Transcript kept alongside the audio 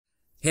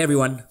Hey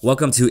everyone,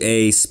 welcome to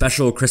a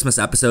special Christmas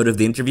episode of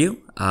The Interview.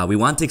 We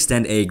want to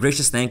extend a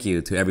gracious thank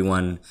you to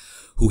everyone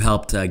who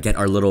helped get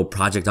our little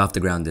project off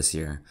the ground this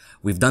year.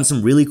 We've done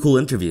some really cool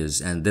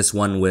interviews, and this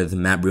one with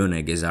Matt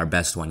Bruenig is our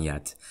best one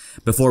yet.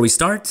 Before we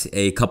start,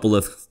 a couple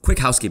of quick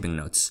housekeeping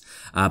notes.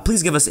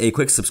 Please give us a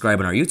quick subscribe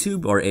on our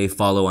YouTube or a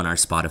follow on our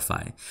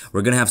Spotify.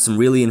 We're going to have some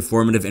really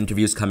informative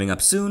interviews coming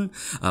up soon,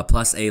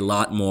 plus a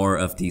lot more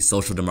of the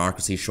social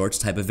democracy shorts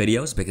type of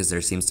videos because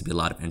there seems to be a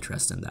lot of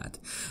interest in that.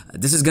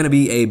 This is going to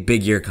be a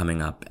big year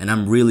coming up, and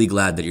I'm really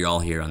glad that you're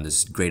all here on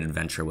this great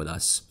adventure with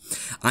us.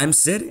 I'm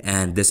Sid,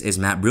 and this is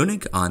Matt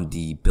Bruenig on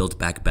the Build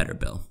Back Better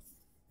bill.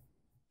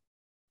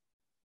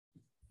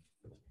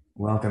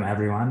 Welcome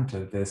everyone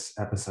to this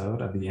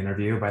episode of The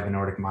Interview by the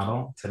Nordic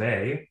Model.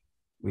 Today,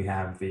 we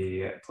have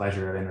the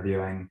pleasure of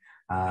interviewing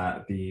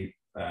the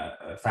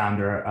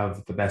founder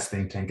of the best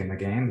think tank in the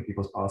game, the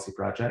People's Policy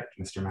Project,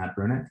 Mr. Matt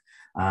Bruenig,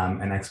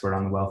 an expert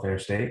on the welfare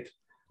state.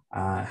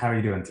 How are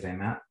you doing today,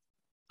 Matt?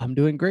 I'm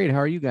doing great. How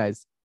are you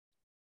guys?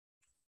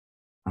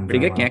 I'm Pretty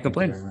doing good, well. can't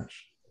complain. Thank you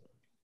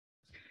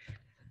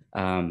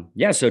very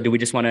much. So do we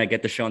just want to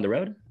get the show on the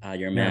road?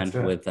 You're a man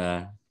Yeah, with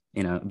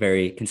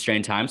very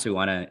constrained time, so we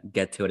want to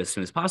get to it as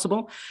soon as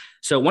possible.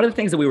 So one of the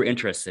things that we were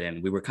interested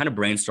in, we were kind of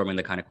brainstorming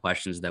the kind of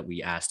questions that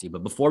we asked you.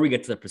 But before we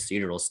get to the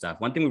procedural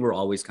stuff, one thing we were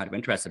always kind of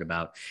interested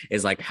about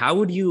is like, how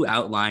would you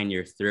outline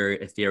your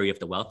theory of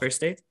the welfare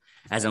state?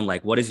 As in,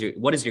 like, what is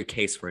your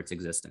case for its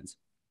existence?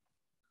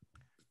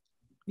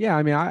 Yeah,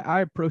 I mean,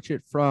 I approach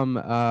it from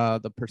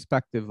the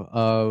perspective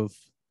of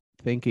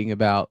thinking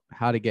about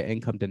how to get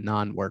income to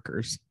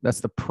non-workers.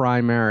 That's the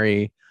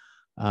primary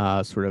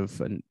sort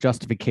of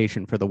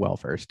justification for the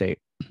welfare state.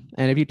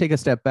 And if you take a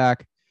step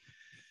back,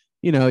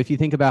 if you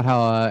think about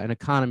how an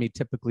economy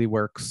typically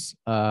works,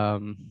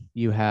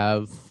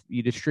 you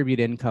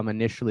distribute income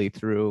initially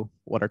through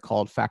what are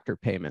called factor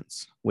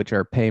payments, which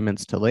are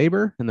payments to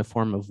labor in the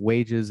form of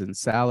wages and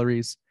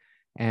salaries,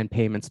 and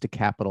payments to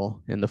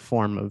capital in the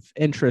form of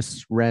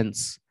interests,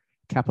 rents,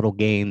 capital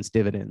gains,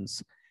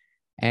 dividends.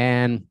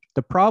 And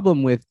the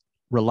problem with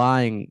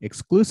relying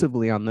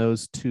exclusively on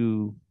those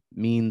two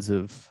means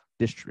of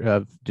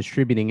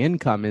distributing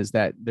income is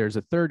that there's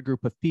a third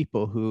group of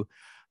people who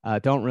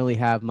don't really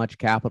have much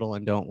capital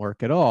and don't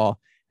work at all.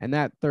 And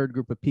that third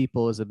group of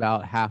people is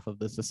about half of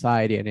the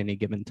society at any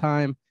given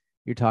time.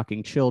 You're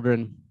talking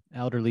children,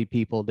 elderly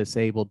people,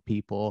 disabled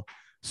people,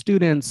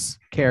 students,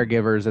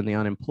 caregivers, and the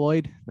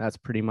unemployed. That's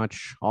pretty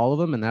much all of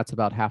them. And that's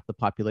about half the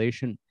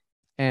population.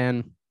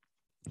 And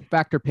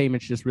factor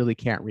payments just really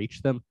can't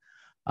reach them.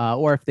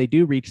 Or if they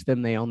do reach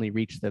them, they only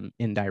reach them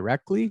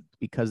indirectly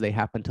because they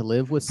happen to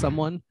live with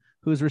someone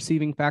who's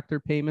receiving factor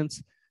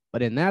payments.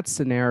 But in that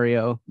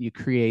scenario, you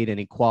create an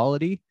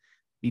inequality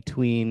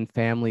between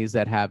families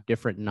that have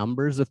different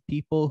numbers of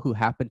people who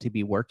happen to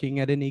be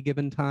working at any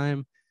given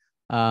time.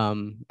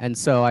 And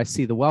so I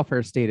see the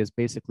welfare state as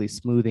basically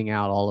smoothing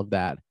out all of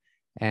that.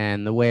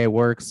 And the way it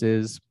works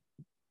is,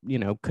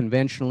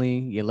 conventionally,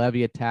 you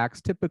levy a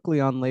tax typically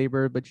on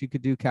labor, but you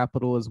could do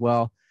capital as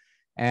well.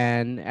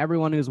 And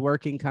everyone who's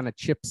working kind of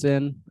chips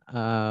in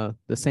the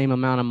same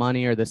amount of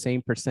money or the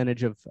same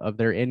percentage of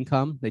their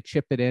income. They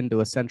chip it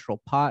into a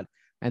central pot,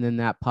 and then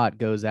that pot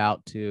goes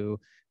out to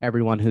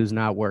everyone who's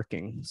not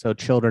working. So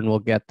children will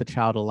get the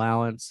child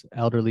allowance,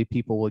 elderly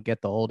people will get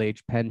the old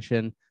age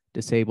pension,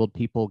 disabled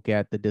people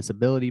get the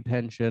disability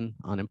pension,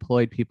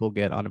 unemployed people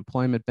get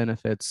unemployment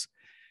benefits.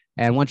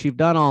 And once you've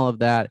done all of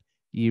that,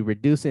 you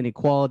reduce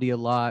inequality a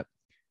lot,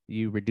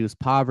 you reduce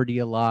poverty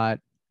a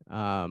lot,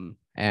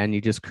 and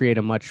you just create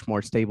a much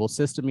more stable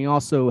system. You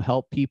also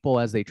help people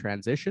as they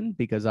transition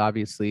because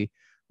obviously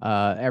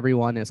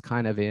everyone is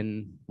kind of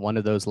in one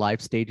of those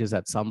life stages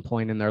at some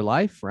point in their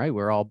life, right?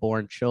 We're all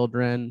born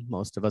children.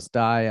 Most of us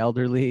die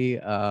elderly.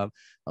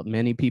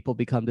 Many people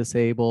become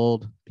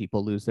disabled.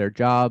 People lose their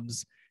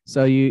jobs.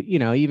 So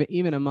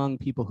even among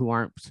people who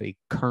aren't, say,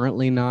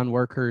 currently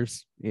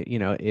non-workers,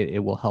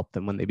 it will help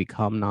them when they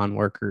become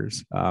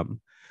non-workers.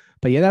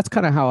 But yeah, that's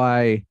kind of how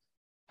I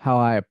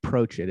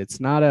approach it. It's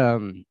not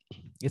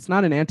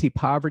an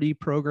anti-poverty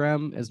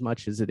program as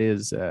much as it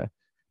is a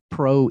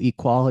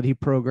pro-equality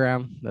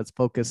program that's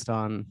focused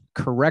on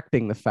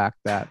correcting the fact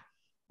that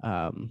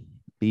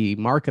the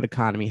market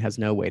economy has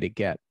no way to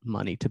get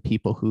money to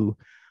people who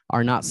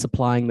are not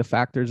supplying the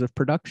factors of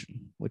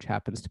production, which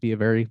happens to be a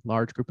very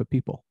large group of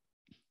people.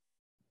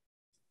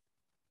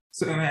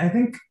 So I mean, I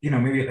think,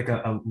 maybe like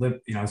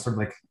sort of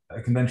like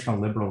a conventional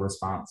liberal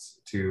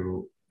response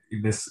to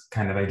this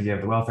kind of idea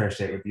of the welfare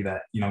state would be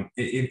that,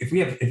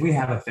 if we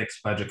have a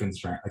fixed budget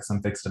constraint, like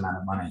some fixed amount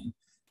of money,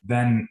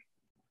 then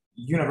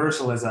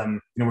universalism,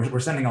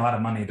 we're sending a lot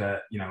of money to,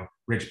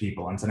 rich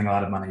people and sending a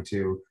lot of money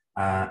to,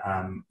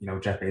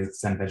 send Jeff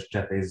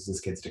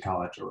Bezos' kids to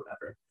college or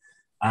whatever.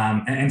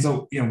 And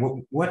so,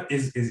 what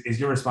is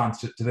your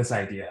response to this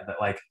idea that,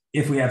 like,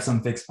 if we have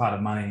some fixed pot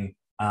of money,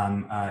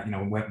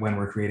 when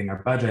we're creating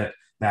our budget,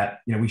 that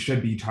we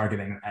should be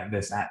targeting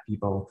at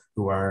people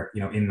who are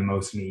in the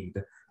most need,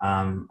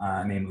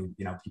 namely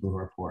people who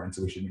are poor, and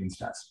so we should means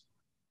test.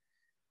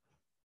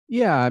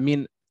 Yeah, I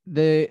mean,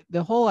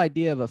 The whole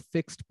idea of a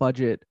fixed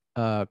budget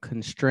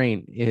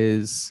constraint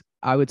is,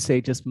 I would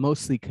say, just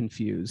mostly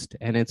confused.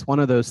 And it's one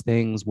of those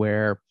things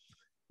where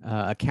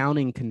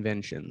accounting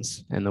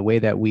conventions and the way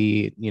that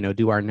we,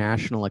 do our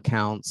national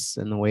accounts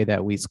and the way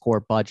that we score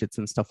budgets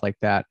and stuff like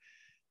that,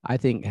 I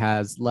think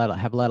have led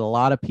a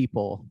lot of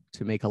people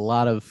to make a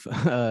lot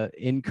of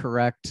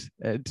incorrect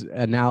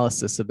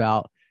analysis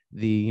about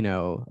the,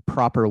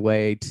 proper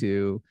way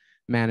to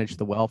manage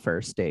the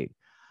welfare state.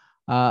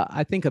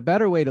 I think a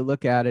better way to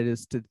look at it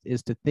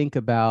is to think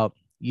about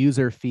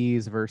user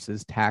fees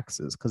versus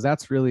taxes, because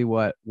that's really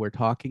what we're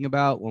talking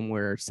about when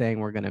we're saying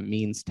we're going to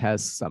means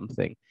test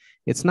something.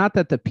 It's not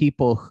that the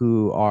people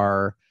who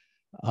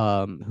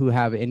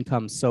have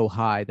income so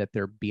high that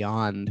they're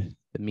beyond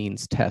the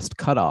means test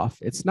cutoff.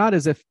 It's not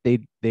as if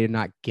they're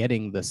not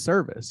getting the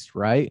service,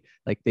 right?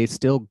 Like they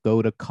still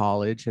go to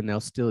college and they'll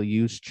still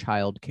use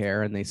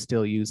childcare and they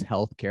still use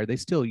healthcare. They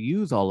still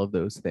use all of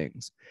those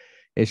things.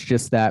 It's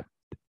just that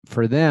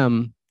for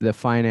them, the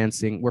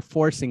financing, we're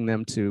forcing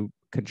them to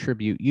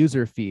contribute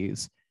user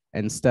fees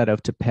instead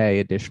of to pay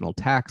additional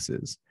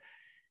taxes.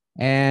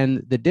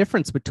 And the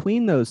difference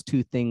between those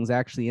two things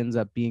actually ends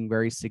up being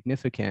very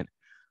significant,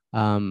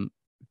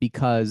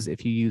 because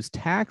if you use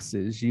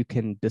taxes, you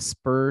can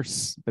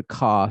disperse the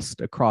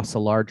cost across a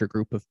larger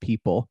group of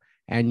people,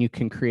 and you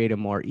can create a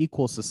more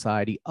equal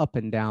society up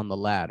and down the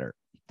ladder.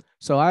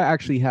 So I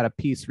actually had a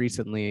piece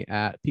recently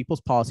at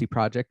People's Policy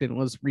Project, and it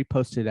was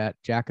reposted at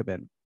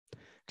Jacobin.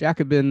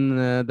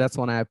 Jacobin, that's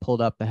one I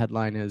pulled up. The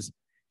headline is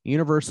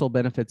 "Universal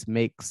Benefits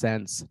Make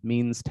Sense,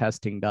 Means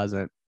Testing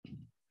Doesn't."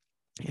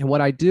 And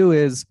what I do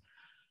is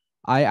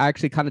I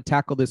actually kind of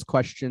tackle this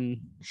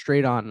question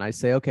straight on. And I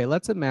say, okay,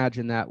 let's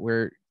imagine that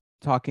we're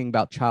talking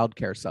about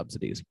childcare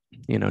subsidies.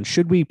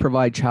 Should we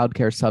provide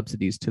childcare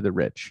subsidies to the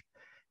rich?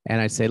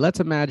 And I say, let's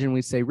imagine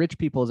we say rich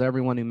people is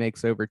everyone who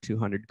makes over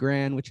 200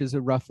 grand, which is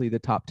roughly the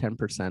top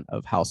 10%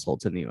 of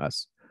households in the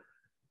US.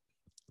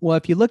 Well,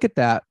 if you look at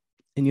that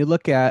and you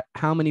look at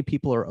how many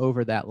people are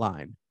over that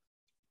line,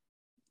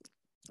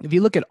 if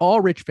you look at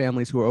all rich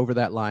families who are over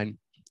that line,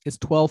 it's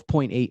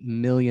 12.8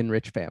 million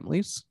rich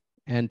families.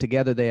 And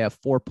together they have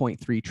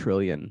 $4.3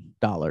 trillion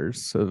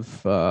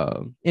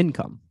of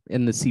income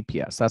in the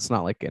CPS. That's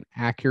not like an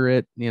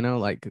accurate,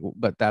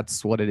 but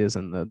that's what it is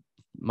in the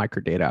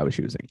microdata I was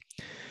using.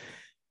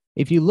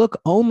 If you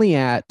look only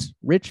at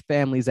rich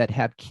families that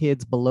have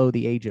kids below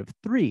the age of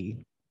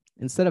 3,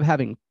 instead of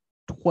having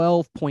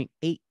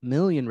 12.8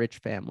 million rich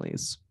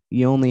families,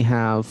 you only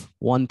have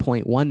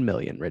 1.1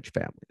 million rich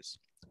families.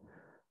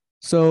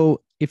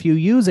 So if you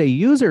use a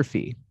user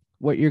fee,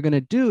 what you're going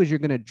to do is you're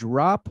going to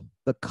drop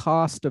the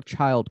cost of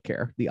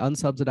childcare, the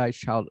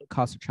unsubsidized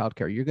cost of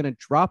childcare. You're going to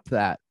drop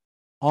that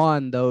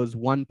on those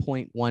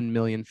 1.1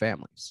 million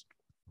families,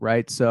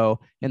 right? So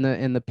in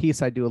the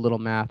piece, I do a little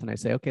math and I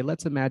say, okay,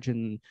 let's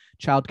imagine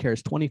childcare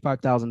is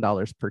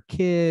 $25,000 per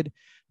kid.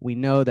 We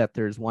know that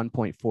there's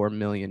 1.4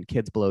 million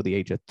kids below the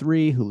age of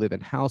 3 who live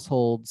in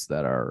households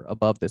that are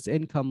above this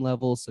income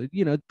level. So,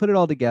 put it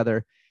all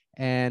together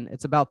and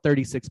it's about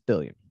 36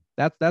 billion.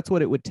 That's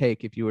what it would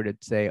take if you were to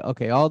say,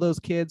 okay, all those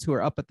kids who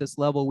are up at this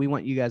level, we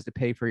want you guys to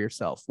pay for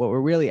yourself. What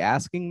we're really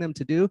asking them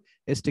to do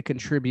is to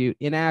contribute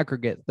in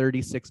aggregate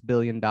 $36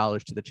 billion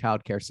to the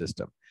childcare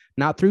system,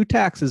 not through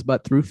taxes,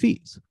 but through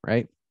fees,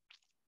 right?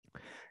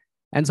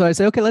 And so I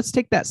say, okay, let's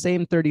take that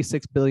same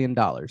 $36 billion.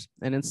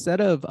 And instead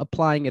of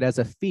applying it as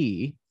a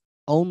fee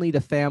only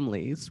to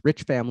families,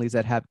 rich families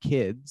that have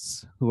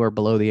kids who are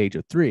below the age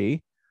of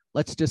 3,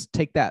 let's just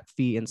take that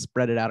fee and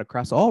spread it out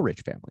across all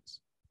rich families.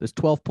 There's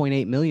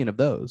 12.8 million of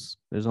those.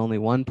 There's only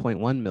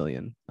 1.1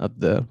 million of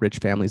the rich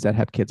families that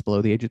have kids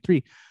below the age of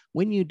 3.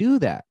 When you do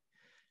that,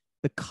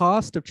 the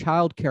cost of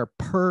childcare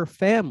per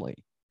family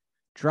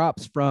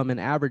drops from an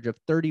average of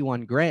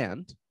 31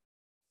 grand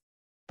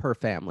per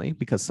family,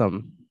 because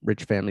some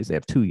rich families, they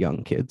have 2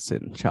 young kids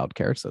in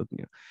childcare. So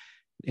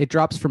it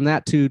drops from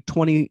that to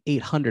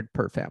 2,800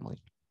 per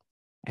family.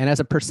 And as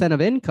a percent of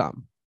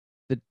income,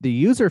 the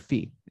user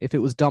fee, if it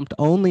was dumped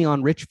only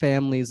on rich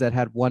families that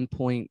had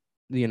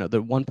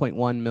the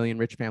 1.1 million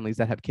rich families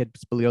that have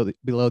kids below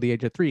the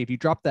age of 3, if you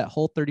drop that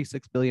whole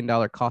 $36 billion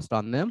cost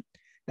on them,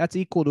 that's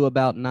equal to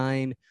about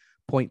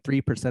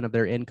 9.3% of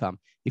their income.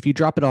 If you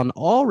drop it on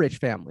all rich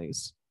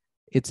families,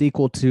 it's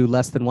equal to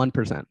less than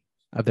 1%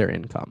 of their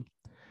income.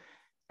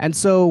 And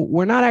so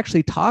we're not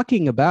actually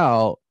talking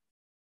about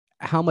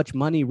how much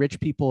money rich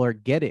people are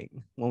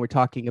getting when we're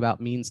talking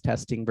about means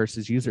testing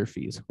versus user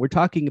fees. We're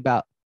talking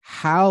about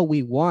how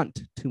we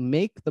want to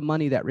make the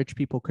money that rich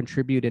people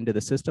contribute into the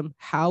system,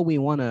 how we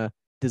want to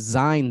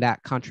design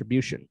that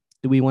contribution.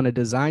 Do we want to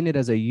design it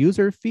as a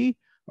user fee,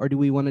 or do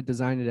we want to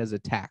design it as a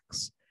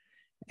tax?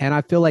 And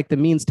I feel like the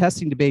means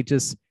testing debate,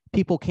 just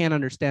people can't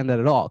understand that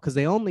at all, because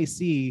they only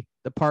see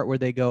the part where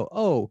they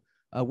go,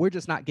 we're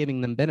just not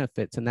giving them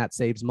benefits and that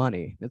saves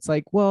money. It's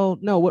like, well,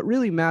 no, what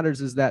really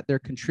matters is that they're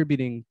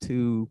contributing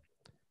to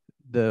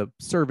the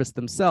service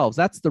themselves.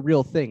 That's the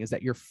real thing, is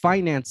that you're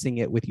financing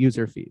it with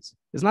user fees.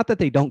 It's not that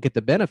they don't get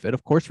the benefit.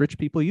 Of course, rich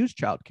people use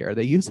childcare,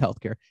 they use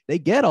healthcare, they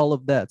get all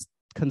of that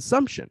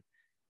consumption.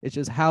 It's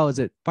just how is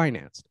it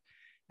financed?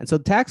 And so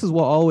taxes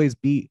will always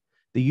be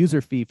the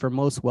user fee for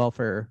most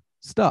welfare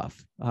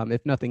stuff,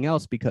 if nothing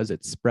else, because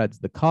it spreads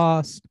the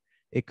cost.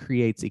 It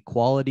creates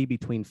equality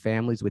between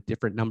families with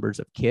different numbers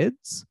of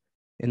kids.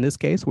 In this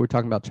case, we're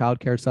talking about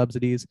childcare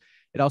subsidies.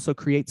 It also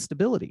creates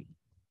stability,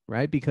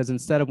 right? Because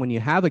instead of when you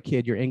have a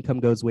kid, your income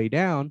goes way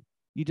down,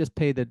 you just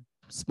pay the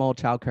small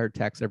childcare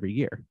tax every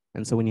year.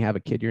 And so when you have a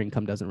kid, your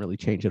income doesn't really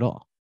change at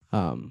all.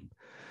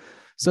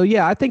 So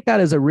yeah, I think that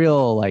is a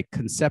real like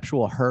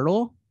conceptual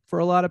hurdle for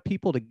a lot of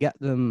people to get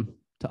them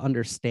to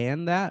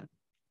understand that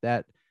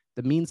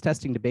the means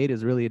testing debate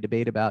is really a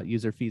debate about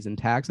user fees and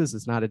taxes.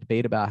 It's not a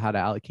debate about how to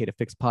allocate a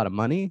fixed pot of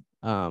money.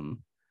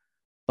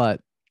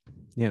 But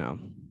you know,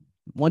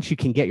 once you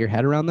can get your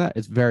head around that,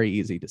 it's very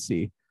easy to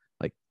see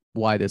like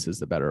why this is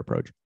the better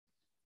approach.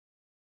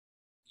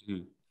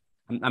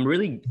 I'm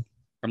really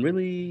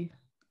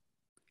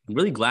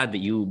glad that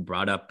you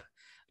brought up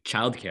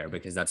childcare,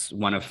 because that's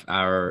one of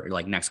our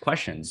like next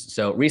questions.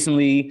 So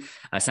recently,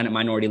 Senate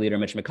Minority Leader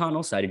Mitch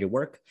McConnell cited your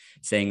work,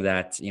 saying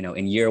that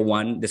in year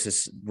one, this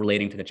is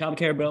relating to the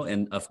childcare bill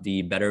and of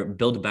the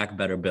Build Back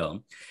Better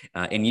bill.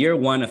 In year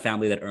one, a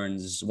family that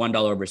earns $1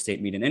 over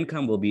state median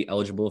income will be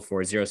eligible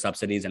for zero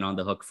subsidies and on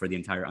the hook for the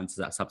entire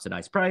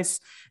unsubsidized price.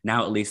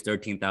 Now at least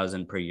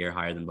 $13,000 per year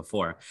higher than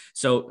before.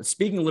 So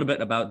speaking a little bit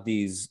about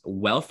these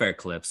welfare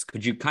cliffs,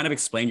 could you kind of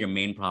explain your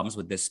main problems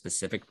with this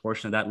specific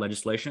portion of that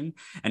legislation,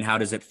 and how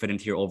does it fit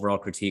into your overall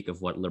critique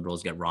of what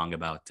liberals get wrong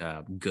about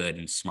good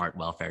and smart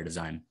welfare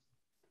design?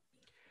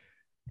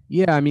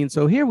 Yeah, I mean,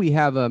 so here we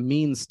have a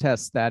means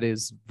test that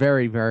is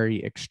very,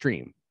 very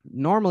extreme.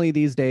 Normally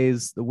these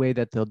days, the way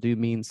that they'll do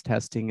means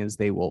testing is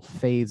they will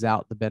phase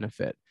out the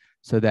benefit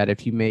so that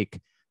if you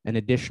make an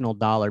additional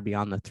dollar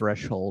beyond the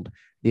threshold,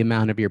 the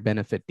amount of your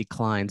benefit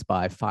declines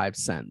by 5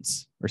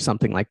 cents or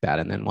something like that.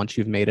 And then once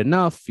you've made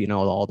enough,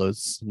 all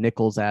those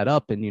nickels add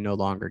up and you no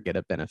longer get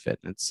a benefit.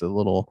 And it's a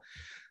little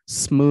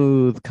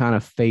smooth kind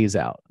of phase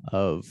out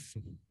of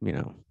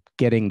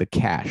getting the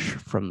cash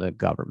from the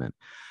government.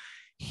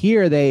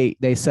 Here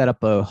they set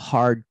up a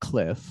hard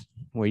cliff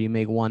where you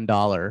make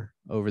 $1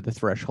 over the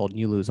threshold and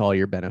you lose all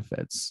your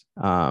benefits.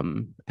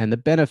 And the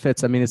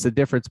benefits, I mean, it's the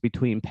difference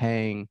between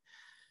paying,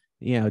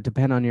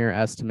 depend on your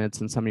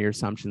estimates and some of your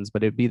assumptions,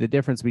 but it'd be the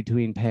difference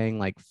between paying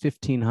like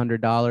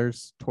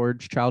 $1,500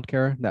 towards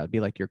childcare. That would be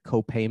like your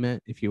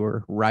co-payment if you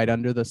were right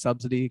under the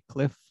subsidy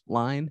cliff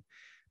line,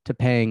 to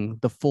paying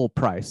the full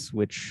price,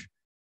 which,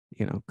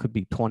 could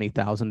be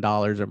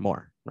 $20,000 or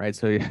more, right?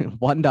 So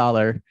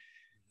 $1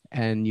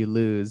 and you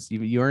lose,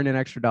 you earn an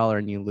extra dollar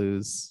and you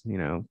lose,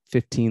 over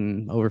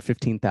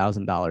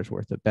 $15,000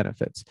 worth of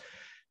benefits.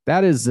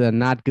 That is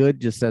not good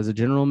just as a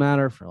general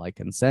matter for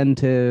like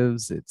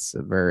incentives. It's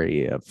a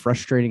very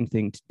frustrating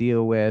thing to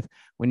deal with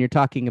when you're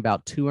talking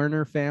about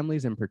two-earner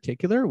families in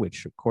particular,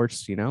 which of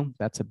course,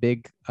 that's a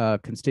big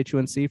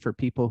constituency for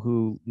people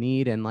who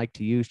need and like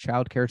to use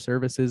childcare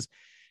services.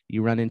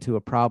 You run into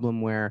a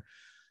problem where,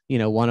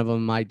 one of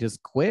them might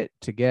just quit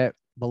to get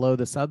below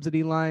the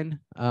subsidy line.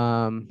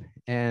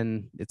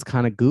 And it's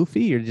kind of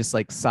goofy. You're just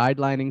like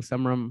sidelining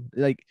someone.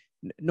 Like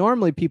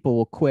normally people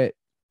will quit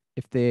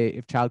if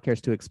childcare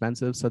is too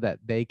expensive so that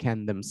they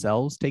can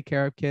themselves take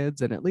care of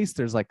kids. And at least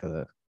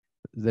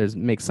there's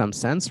makes some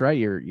sense, right?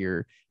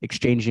 You're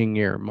exchanging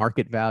your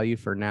market value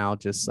for now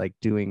just like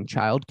doing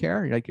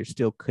childcare. Like you're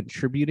still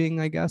contributing,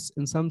 I guess,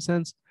 in some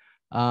sense.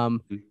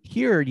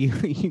 Here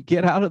you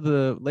get out of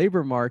the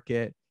labor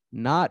market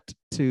not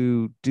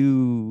to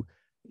do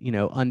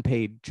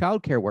unpaid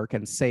childcare work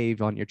and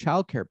save on your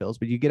childcare bills,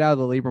 but you get out of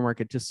the labor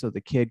market just so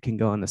the kid can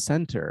go in the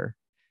center,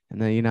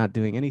 and then you're not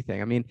doing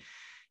anything. I mean,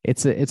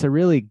 it's a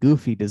really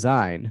goofy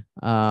design.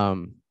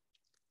 And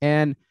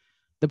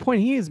the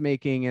point he is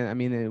making, and I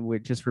mean, we're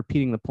just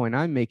repeating the point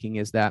I'm making,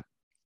 is that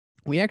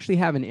we actually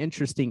have an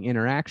interesting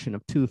interaction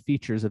of two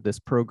features of this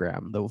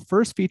program. The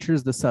first feature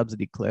is the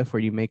subsidy cliff,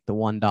 where you make the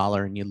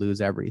 $1 and you lose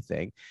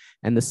everything.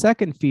 And the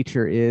second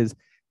feature is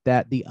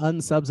that the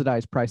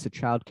unsubsidized price of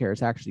childcare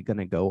is actually going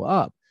to go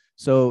up.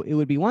 So it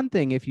would be one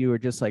thing if you were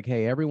just like,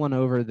 hey, everyone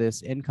over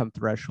this income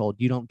threshold,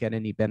 you don't get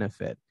any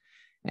benefit.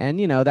 And,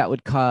 that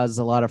would cause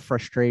a lot of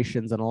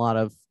frustrations and a lot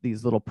of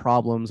these little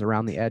problems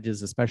around the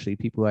edges, especially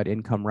people who had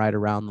income right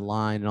around the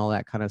line and all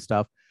that kind of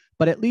stuff.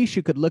 But at least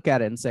you could look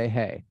at it and say,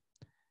 hey,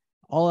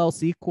 all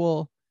else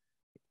equal,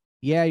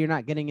 yeah, you're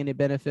not getting any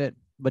benefit,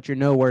 but you're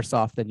no worse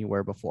off than you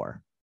were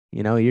before.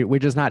 We're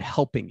just not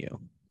helping you.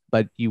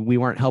 But we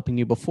weren't helping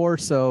you before,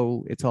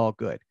 so it's all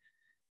good.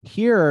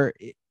 Here,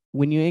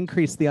 when you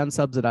increase the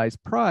unsubsidized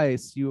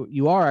price,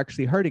 you are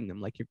actually hurting them,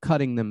 like you're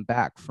cutting them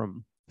back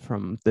from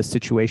the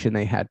situation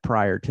they had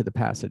prior to the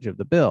passage of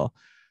the bill.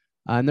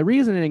 And the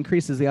reason it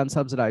increases the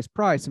unsubsidized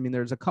price, I mean,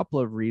 there's a couple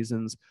of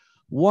reasons.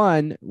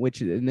 One,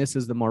 and this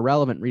is the more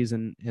relevant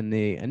reason in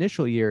the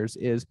initial years,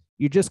 is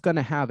you're just going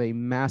to have a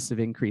massive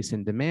increase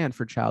in demand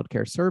for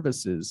childcare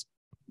services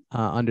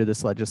under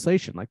this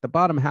legislation. Like the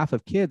bottom half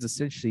of kids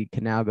essentially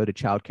can now go to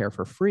childcare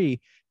for free.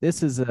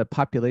 This is a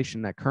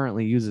population that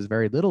currently uses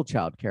very little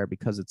childcare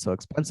because it's so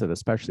expensive,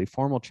 especially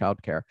formal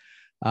childcare.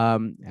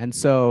 And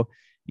so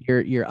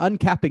you're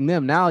uncapping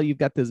them. Now you've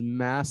got this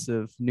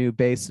massive new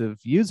base of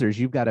users.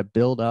 You've got to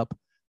build up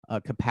a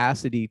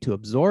capacity to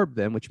absorb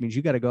them, which means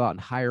you got to go out and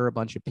hire a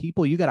bunch of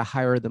people. You got to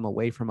hire them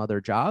away from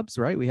other jobs,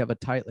 right? We have a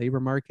tight labor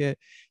market.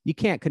 You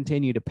can't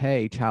continue to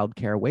pay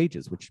childcare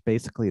wages, which is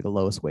basically the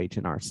lowest wage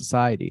in our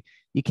society.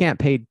 You can't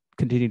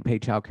continue to pay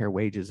childcare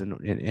wages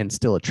and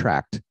still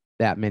attract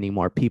that many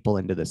more people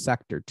into the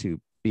sector to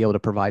be able to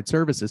provide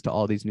services to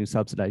all these new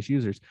subsidized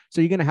users.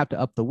 So you're going to have to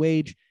up the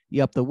wage.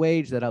 You up the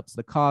wage, that ups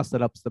the cost,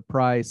 that ups the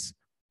price.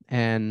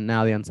 And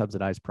now the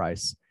unsubsidized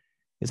price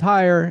is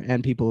higher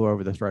and people who are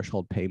over the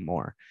threshold pay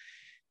more.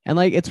 And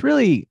like, it's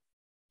really,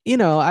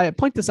 I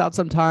point this out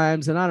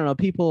sometimes and I don't know,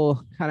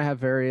 people kind of have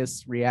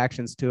various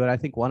reactions to it. I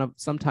think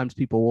sometimes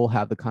people will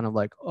have the kind of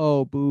like,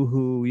 oh,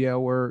 boo-hoo, yeah,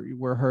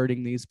 we're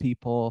hurting these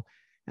people.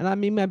 And I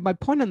mean, my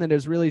point on that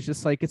is really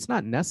just like, it's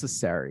not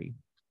necessary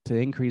to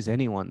increase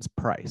anyone's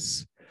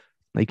price.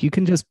 Like you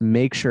can just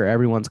make sure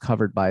everyone's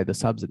covered by the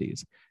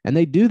subsidies. And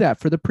they do that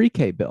for the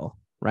pre-K bill,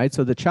 right?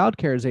 So the child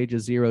care is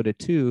ages 0 to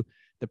 2.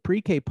 The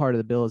pre-K part of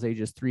the bill is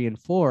ages 3 and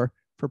 4.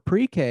 For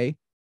pre-K,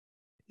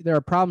 there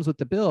are problems with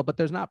the bill, but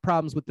there's not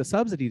problems with the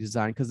subsidy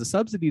design because the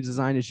subsidy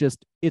design is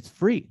just, it's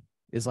free.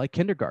 It's like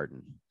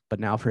kindergarten, but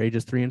now for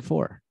ages 3 and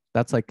 4.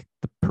 That's like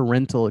the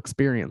parental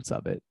experience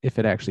of it if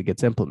it actually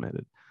gets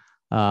implemented.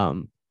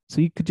 So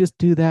you could just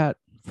do that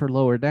for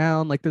lower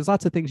down. Like there's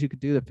lots of things you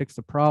could do to fix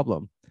the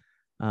problem.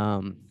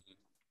 And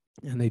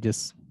they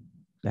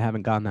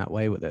haven't gone that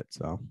way with it.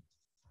 So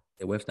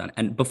they whiffed on it.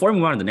 And before we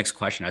move on to the next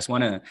question, I just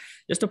want to,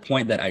 just a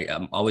point that I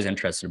am always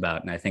interested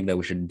about, and I think that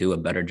we should do a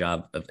better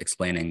job of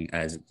explaining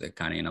as the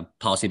kind of,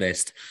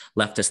 policy-based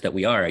leftist that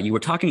we are. You were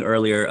talking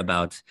earlier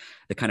about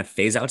the kind of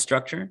phase-out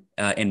structure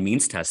in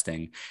means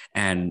testing.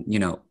 And,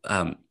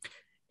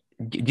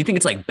 do you think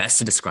it's like best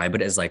to describe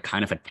it as like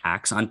kind of a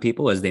tax on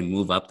people as they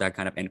move up that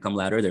kind of income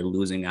ladder? They're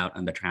losing out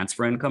on the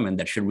transfer income, and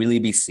that should really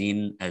be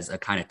seen as a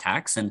kind of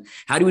tax. And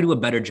how do we do a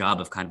better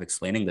job of kind of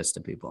explaining this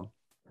to people?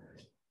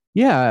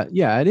 Yeah,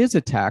 it is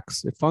a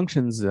tax. It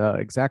functions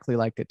exactly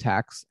like a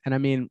tax. And I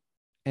mean,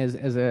 as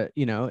a,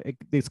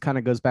 this kind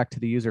of goes back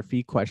to the user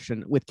fee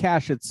question. With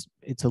cash, it's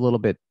a little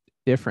bit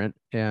different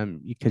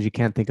because you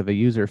can't think of a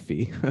user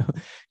fee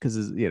because,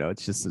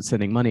 it's just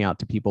sending money out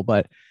to people.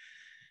 But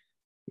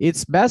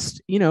it's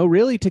best,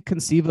 really to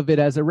conceive of it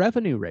as a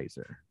revenue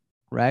raiser,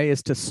 right?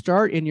 Is to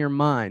start in your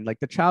mind. Like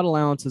the child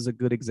allowance is a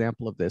good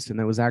example of this. And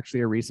there was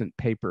actually a recent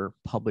paper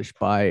published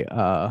by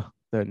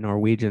the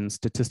Norwegian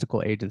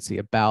Statistical Agency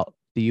about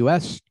the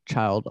US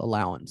child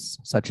allowance,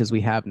 such as we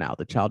have now,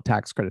 the child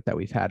tax credit that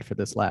we've had for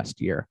this last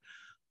year.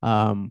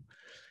 And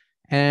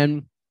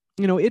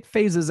it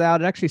phases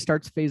out. It actually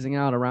starts phasing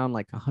out around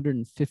like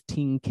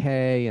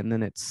 115K, and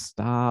then it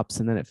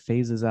stops, and then it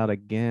phases out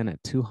again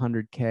at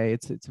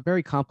 200K. It's a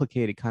very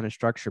complicated kind of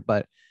structure,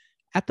 but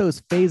at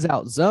those phase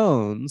out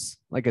zones,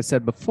 like I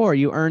said before,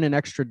 you earn an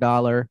extra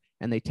 $1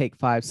 and they take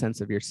 5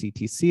 cents of your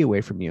CTC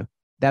away from you.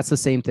 That's the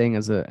same thing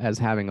as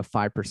having a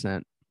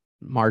 5%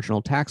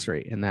 marginal tax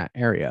rate in that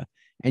area.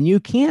 And you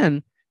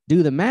can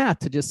do the math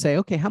to just say,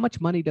 okay, how much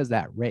money does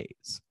that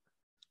raise?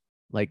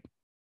 Like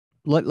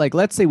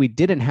let's say we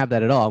didn't have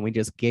that at all and we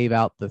just gave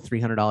out the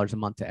 $300 a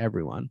month to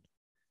everyone.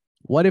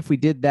 What if we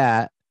did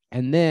that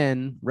and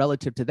then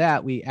relative to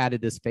that we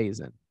added this phase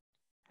in?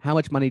 How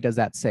much money does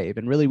that save?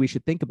 And really we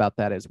should think about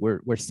that as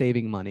we're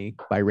saving money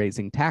by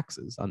raising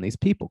taxes on these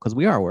people, because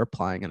we're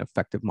applying an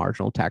effective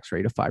marginal tax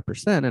rate of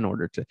 5% in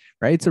order to,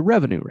 right? It's a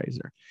revenue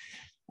raiser.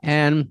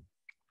 And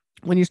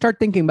when you start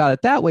thinking about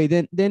it that way,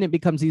 then it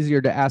becomes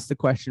easier to ask the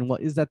question, well,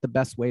 is that the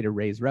best way to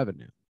raise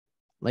revenue?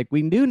 Like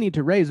we do need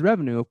to raise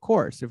revenue, of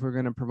course, if we're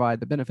going to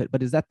provide the benefit,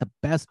 but is that the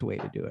best way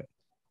to do it?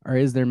 Or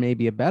is there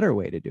maybe a better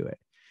way to do it?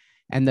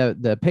 And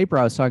the paper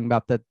I was talking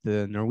about that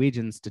the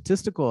Norwegian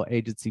Statistical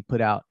Agency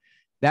put out,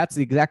 that's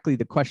exactly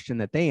the question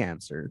that they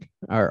answered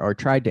or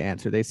tried to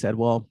answer. They said,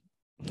 well,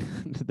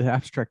 the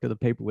abstract of the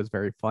paper was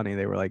very funny.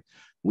 They were like,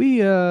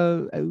 we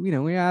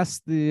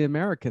asked the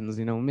Americans,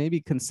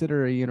 maybe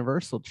consider a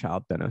universal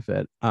child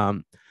benefit.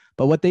 But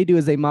what they do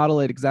is they model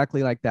it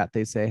exactly like that.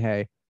 They say,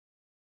 hey,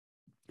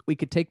 we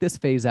could take this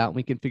phase out and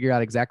we can figure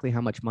out exactly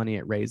how much money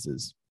it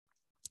raises.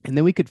 And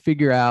then we could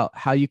figure out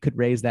how you could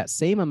raise that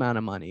same amount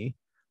of money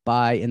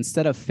by,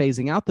 instead of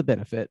phasing out the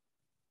benefit,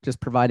 just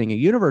providing a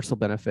universal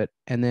benefit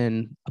and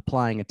then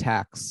applying a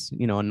tax,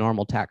 a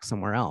normal tax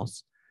somewhere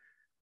else.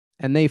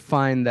 And they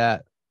find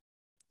that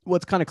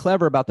what's kind of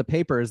clever about the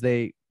paper is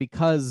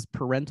because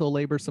parental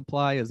labor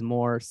supply is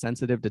more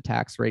sensitive to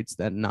tax rates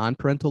than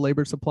non-parental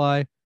labor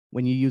supply,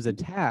 when you use a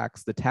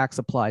tax, the tax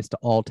applies to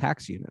all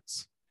tax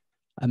units.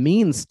 A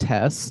means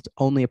test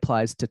only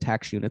applies to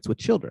tax units with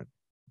children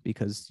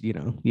because,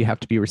 you have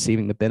to be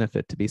receiving the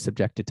benefit to be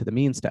subjected to the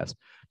means test.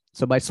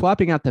 So by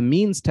swapping out the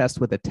means test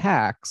with a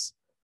tax,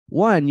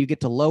 one, you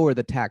get to lower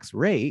the tax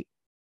rate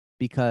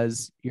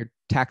because you're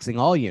taxing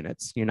all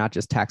units. You're not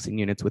just taxing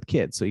units with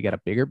kids. So you got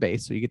a bigger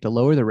base. So you get to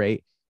lower the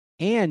rate,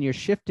 and you're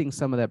shifting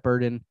some of that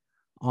burden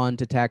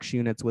onto tax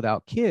units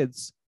without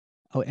kids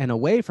and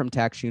away from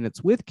tax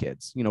units with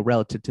kids,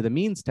 relative to the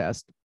means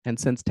test. And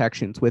since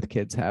tax units with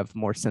kids have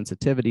more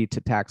sensitivity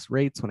to tax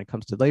rates when it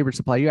comes to labor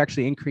supply, you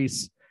actually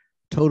increase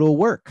total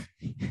work,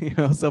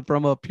 so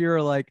from a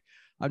pure, like,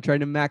 I'm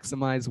trying to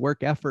maximize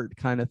work effort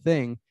kind of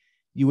thing,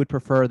 you would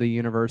prefer the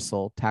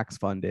universal tax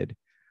funded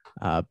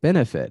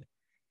benefit.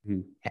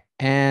 Mm-hmm.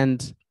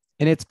 And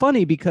it's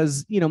funny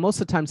because,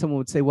 most of the time someone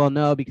would say, well,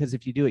 no, because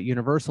if you do it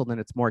universal, then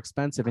it's more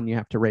expensive and you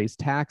have to raise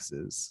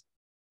taxes,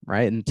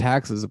 right? And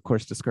taxes, of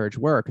course, discourage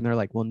work. And they're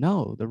like, well,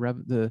 no,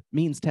 the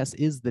means test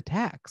is the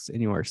tax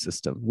in your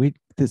system.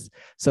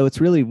 So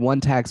it's really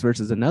one tax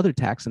versus another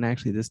tax. And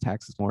actually this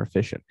tax is more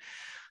efficient.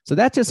 So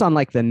that's just on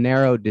like the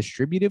narrow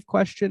distributive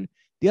question.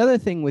 The other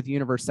thing with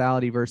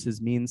universality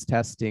versus means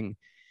testing,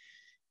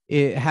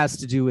 it has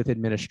to do with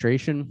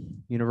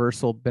administration.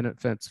 Universal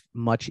benefits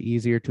much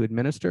easier to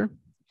administer. You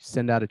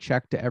send out a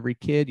check to every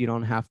kid. You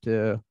don't have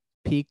to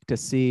peek to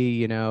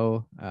see,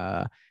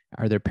 are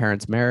their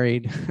parents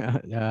married?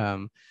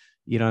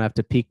 You don't have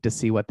to peek to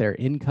see what their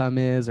income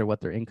is or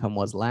what their income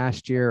was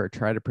last year or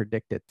try to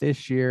predict it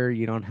this year.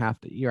 You don't have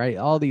to, right?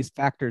 All these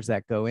factors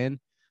that go in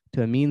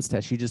to a means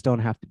test, you just don't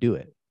have to do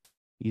it.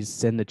 You just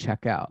send the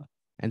check out.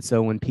 And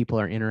so when people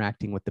are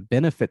interacting with the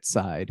benefit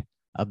side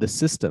of the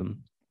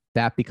system,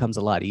 that becomes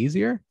a lot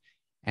easier.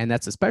 And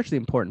that's especially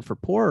important for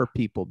poorer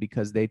people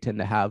because they tend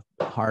to have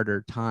a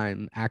harder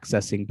time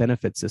accessing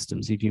benefit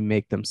systems. If you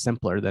make them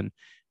simpler, then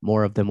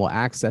more of them will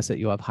access it.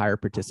 You'll have higher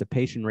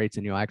participation rates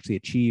and you'll actually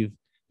achieve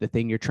the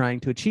thing you're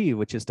trying to achieve,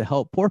 which is to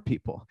help poor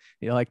people.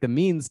 Like the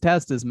means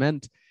test is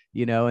meant,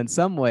 in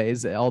some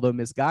ways, although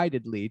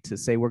misguidedly, to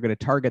say we're going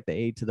to target the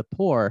aid to the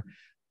poor.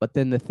 But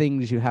then the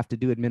things you have to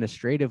do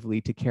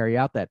administratively to carry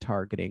out that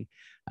targeting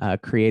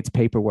creates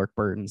paperwork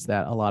burdens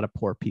that a lot of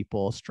poor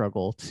people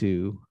struggle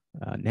to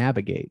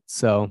navigate.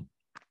 So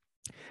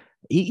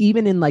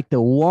even in like the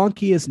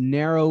wonkiest,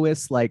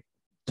 narrowest, like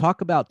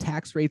talk about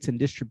tax rates and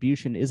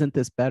distribution, isn't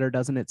this better?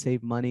 Doesn't it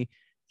save money?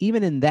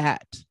 Even in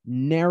that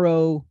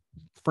narrow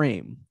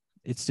frame,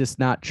 it's just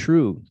not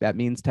true. That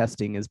means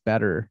testing is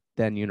better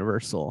than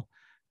universal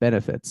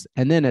benefits.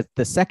 And then at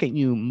the second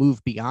you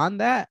move beyond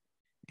that,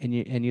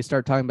 and you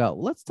start talking about,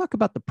 let's talk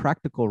about the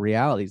practical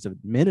realities of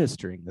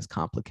administering this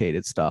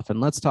complicated stuff.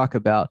 And let's talk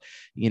about,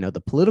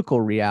 the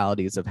political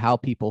realities of how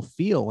people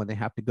feel when they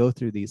have to go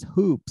through these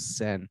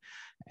hoops and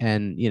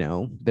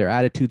their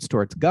attitudes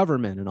towards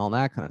government and all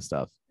that kind of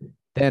stuff.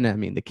 Then,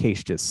 the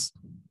case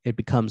it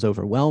becomes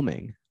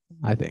overwhelming,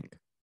 I think.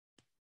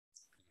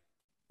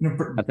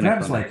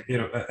 Perhaps like,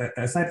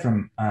 aside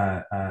from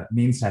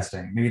means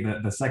testing, maybe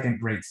the second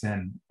great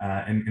sin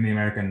in the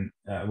American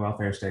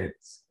welfare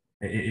states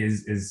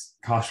is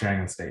cost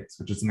sharing with states,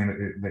 which is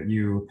something that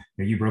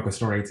you broke a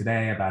story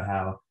today about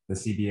how the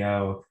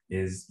CBO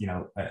is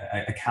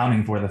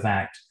accounting for the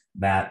fact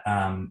that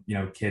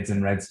kids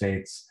in red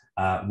states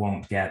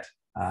won't get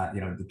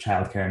the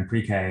childcare and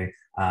pre-K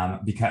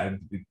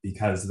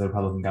because the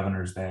Republican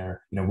governors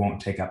there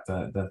won't take up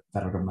the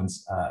federal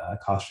government's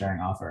cost sharing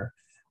offer.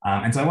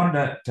 And so I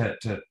wanted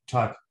to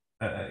talk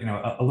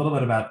a little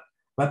bit about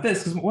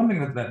this, because one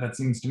thing that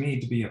seems to me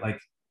to be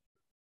like,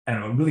 I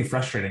don't know, really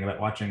frustrating about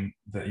watching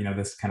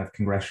this kind of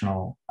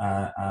congressional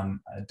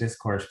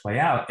discourse play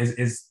out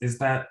is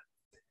that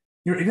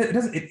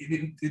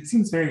it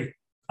seems very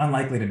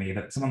unlikely to me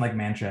that someone like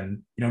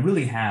Manchin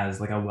really has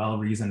like a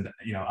well-reasoned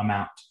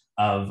amount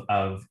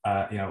of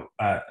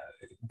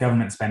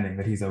government spending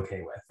that he's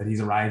okay with, that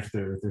he's arrived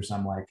through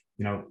some like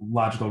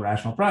logical,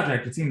 rational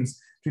project. It seems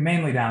to be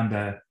mainly down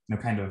to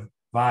kind of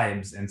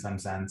vibes in some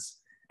sense.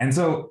 And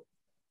so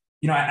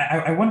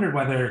I wondered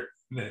whether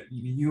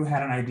you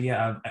had an idea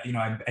of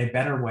a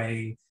better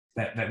way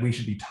that we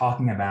should be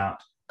talking about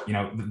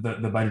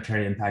the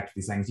budgetary impact of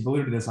these things. You've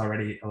alluded to this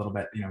already a little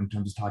bit in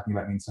terms of talking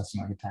about means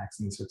testing like a tax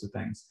and these sorts of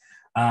things.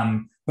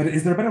 But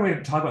is there a better way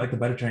to talk about like the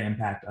budgetary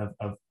impact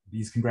of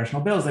these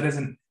congressional bills that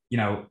isn't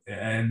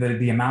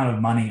the amount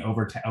of money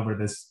over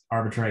this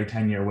arbitrary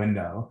 10-year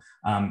window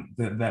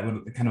that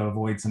would kind of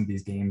avoid some of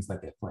these games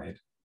that get played?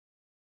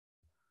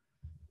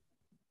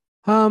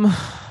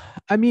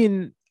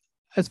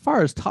 As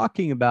far as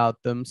talking about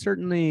them,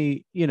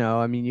 certainly,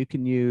 you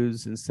can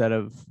use, instead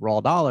of raw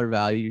dollar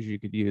values, you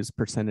could use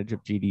percentage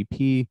of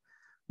GDP.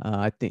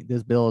 I think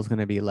this bill is going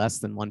to be less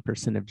than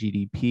 1% of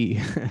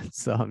GDP.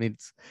 So,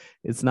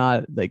 it's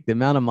not like the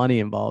amount of money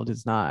involved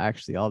is not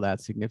actually all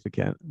that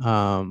significant.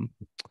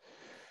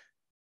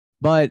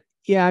 But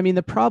yeah,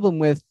 the problem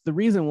with the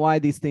reason why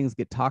these things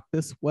get talked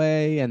this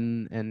way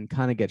and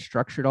kind of get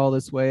structured all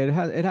this way,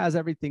 it has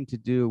everything to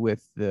do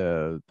with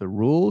the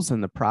rules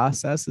and the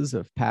processes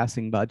of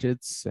passing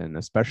budgets, and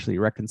especially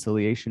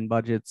reconciliation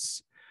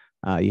budgets.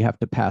 You have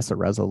to pass a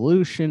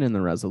resolution, and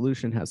the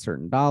resolution has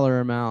certain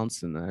dollar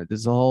amounts, and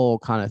there's a whole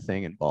kind of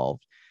thing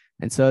involved.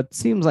 And so it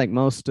seems like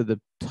most of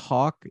the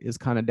talk is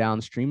kind of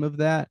downstream of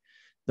that,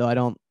 though I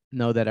don't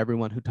know that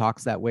everyone who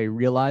talks that way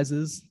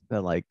realizes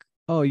that, like,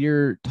 oh,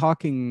 you're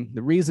talking,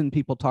 the reason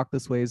people talk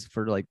this way is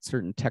for like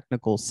certain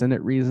technical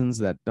Senate reasons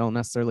that don't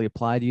necessarily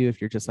apply to you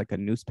if you're just like a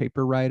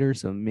newspaper writer.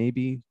 So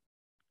maybe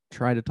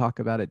try to talk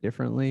about it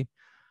differently.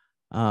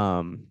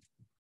 Um,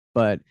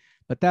 but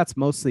that's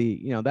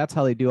mostly, that's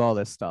how they do all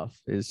this stuff,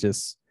 is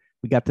just,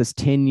 we got this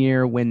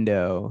 10-year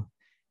window,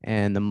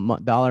 and the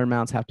dollar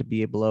amounts have to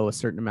be below a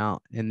certain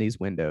amount in these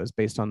windows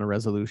based on the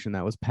resolution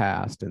that was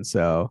passed. And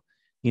so,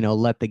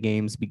 let the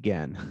games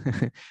begin.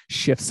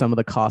 Shift some of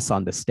the costs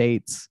onto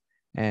states,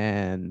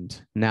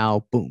 and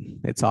now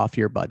boom, it's off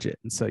your budget,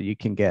 and so you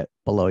can get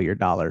below your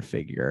dollar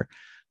figure.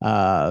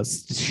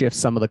 Shift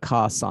some of the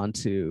costs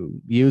onto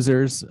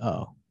users.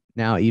 Oh,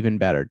 now even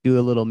better, do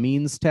a little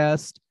means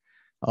test.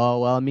 Oh,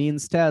 well, a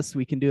means test,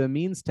 we can do a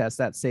means test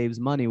that saves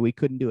money. We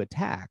couldn't do a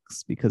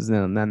tax, because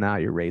then now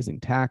you're raising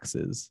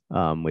taxes,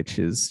 which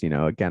is,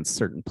 against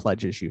certain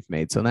pledges you've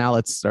made. So now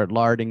let's start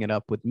larding it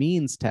up with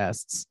means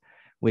tests,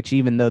 which,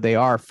 even though they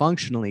are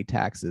functionally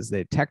taxes,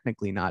 they're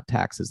technically not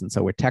taxes. And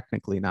so we're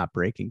technically not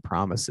breaking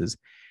promises.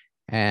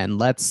 And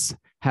let's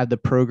have the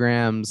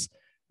programs,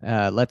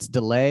 let's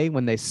delay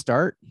when they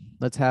start.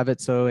 Let's have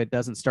it so it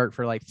doesn't start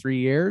for like 3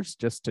 years,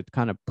 just to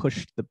kind of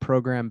push the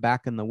program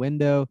back in the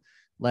window.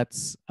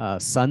 Let's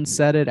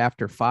sunset it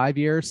after 5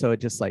 years, so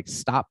it just like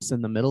stops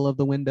in the middle of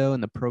the window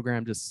and the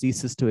program just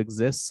ceases to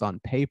exist on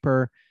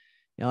paper.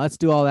 Let's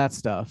do all that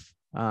stuff,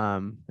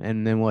 and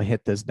then we'll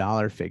hit this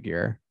dollar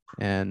figure.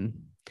 And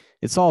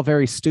it's all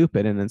very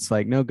stupid, and it's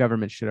like no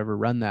government should ever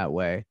run that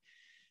way.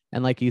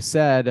 And like you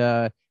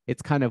said,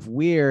 it's kind of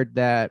weird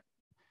that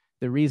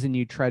the reason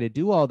you try to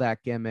do all those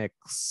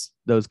gimmicks,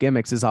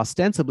 is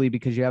ostensibly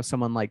because you have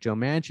someone like Joe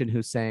Manchin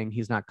who's saying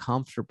he's not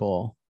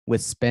comfortable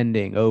with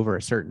spending over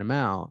a certain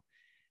amount.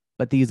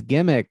 But these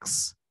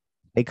gimmicks,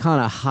 they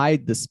kind of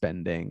hide the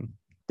spending.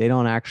 They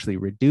don't actually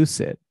reduce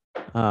it.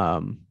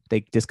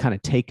 They just kind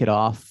of take it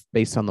off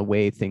based on the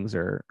way things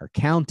are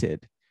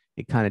counted.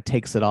 It kind of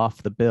takes it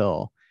off the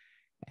bill.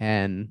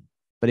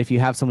 But if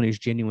you have someone who's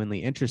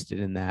genuinely interested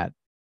in that,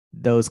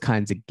 those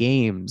kinds of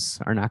games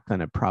are not going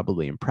to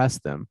probably impress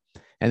them.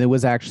 And there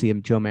was actually a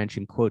Joe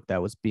Manchin quote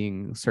that was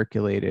being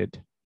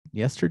circulated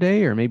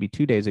yesterday or maybe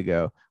 2 days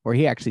ago, where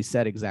he actually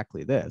said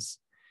exactly this.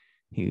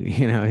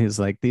 He's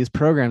like, these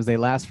programs, they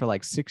last for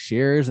like 6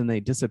 years and they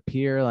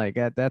disappear. Like,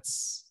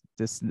 that's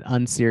just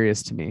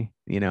unserious to me.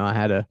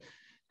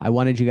 I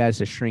wanted you guys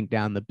to shrink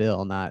down the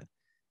bill, not,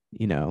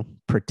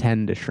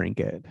 pretend to shrink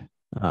it.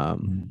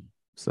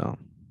 So.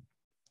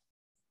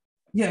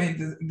 Yeah, I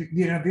mean,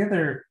 the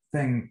other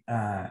thing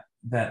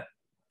that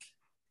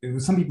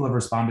some people have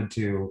responded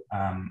to,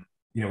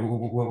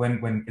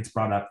 when it's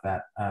brought up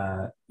that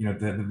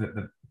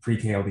the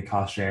pre-K will be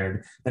cost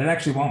shared, that it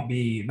actually won't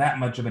be that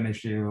much of an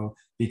issue,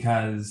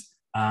 because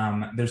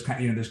there's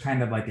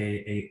kind of like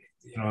a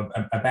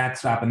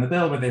backstop in the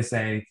bill where they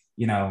say,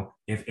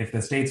 if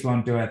the states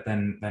won't do it,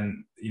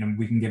 then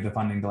we can give the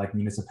funding to like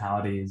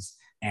municipalities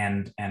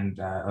and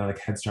or like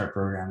Head Start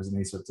programs and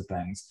these sorts of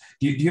things.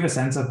 Do you have a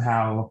sense of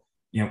how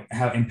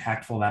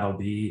impactful that'll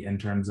be in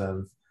terms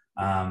of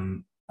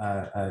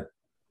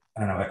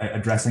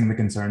addressing the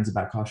concerns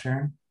about cost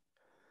sharing?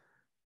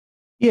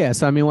 Yeah,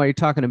 so I mean, what you're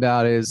talking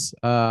about is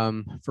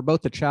for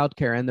both the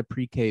childcare and the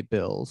pre-K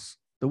bills,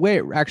 the way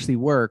it actually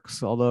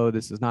works, although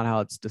this is not how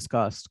it's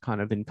discussed kind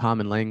of in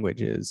common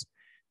language, is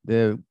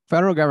the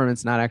federal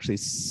government's not actually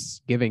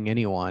giving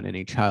anyone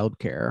any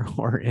childcare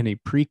or any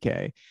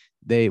pre-K.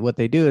 What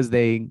they do is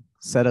they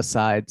set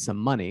aside some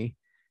money,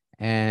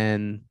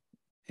 and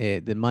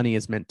the money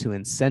is meant to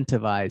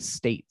incentivize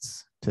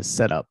states to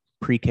set up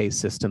pre-K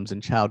systems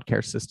and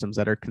childcare systems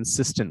that are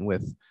consistent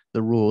with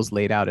the rules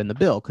laid out in the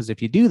bill. Because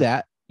if you do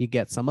that, you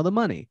get some of the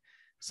money.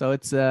 So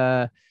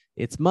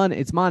it's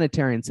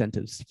monetary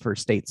incentives for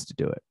states to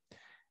do it.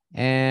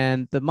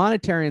 And the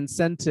monetary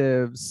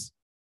incentives,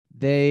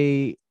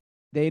 they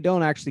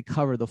don't actually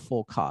cover the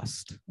full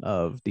cost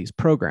of these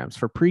programs.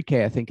 For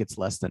pre-K, I think it's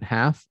less than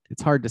half.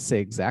 It's hard to say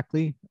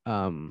exactly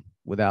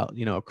without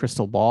a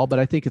crystal ball, but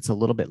I think it's a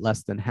little bit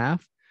less than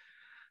half.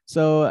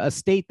 So a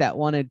state that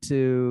wanted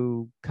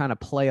to kind of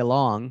play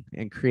along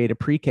and create a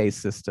pre-K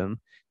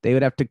system, they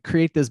would have to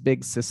create this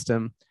big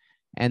system,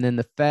 and then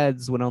the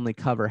feds would only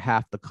cover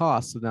half the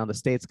cost. So now the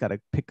state's got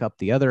to pick up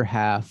the other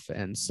half.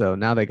 And so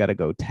now they got to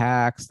go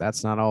tax.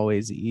 That's not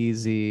always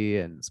easy.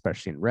 And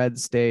especially in red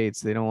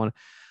states, they don't want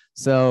to.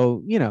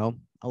 So,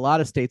 a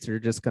lot of states are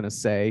just going to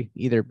say,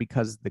 either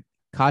because the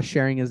cost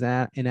sharing is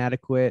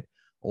inadequate,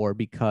 or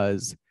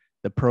because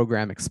the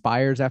program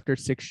expires after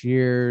 6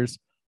 years,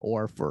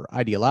 or for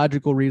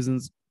ideological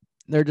reasons,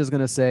 they're just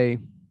going to say,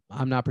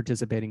 I'm not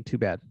participating, too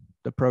bad.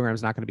 The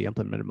program's not going to be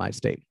implemented in my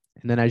state.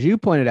 And then, as you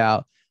pointed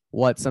out,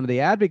 what some of the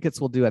advocates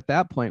will do at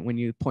that point, when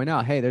you point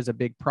out, hey, there's a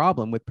big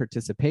problem with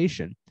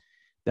participation,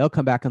 they'll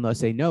come back and they'll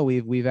say, no,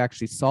 we've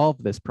actually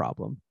solved this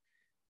problem,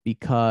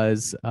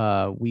 because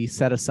we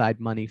set aside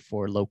money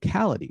for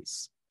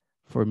localities,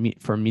 for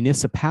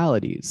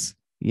municipalities.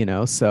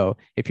 So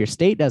if your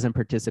state doesn't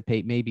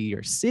participate, maybe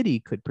your city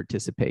could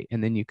participate,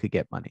 and then you could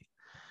get money.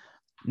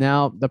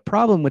 Now, the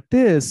problem with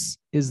this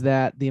is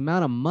that the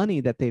amount of money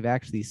that they've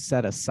actually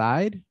set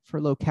aside for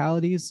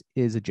localities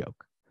is a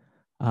joke.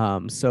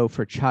 So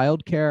for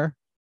childcare,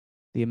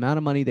 The amount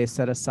of money they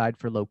set aside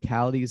for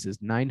localities is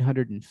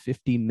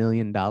 $950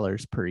 million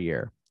per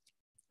year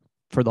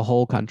for the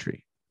whole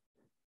country,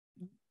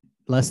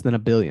 less than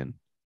 $1 billion.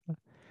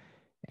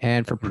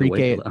 And for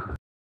pre-K,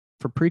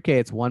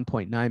 it's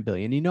 1.9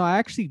 billion. You know, I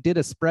actually did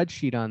a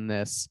spreadsheet on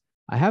this.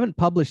 I haven't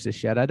published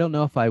this yet. I don't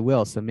know if I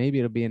will, so maybe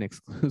it'll be an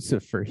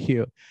exclusive for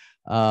you.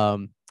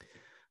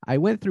 I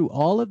went through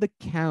all of the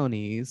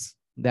counties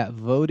that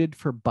voted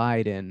for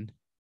Biden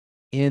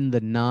in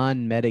the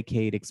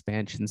non-Medicaid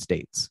expansion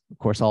states. Of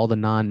course, all the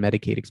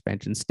non-Medicaid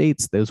expansion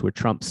states, those were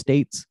Trump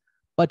states,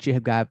 but you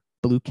have got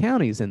blue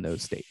counties in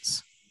those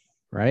states,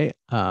 right?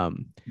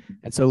 And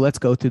so let's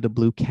go through the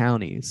blue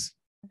counties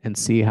and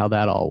see how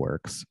that all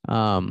works.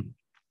 And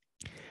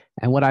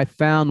what I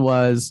found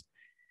was,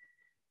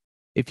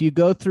 if you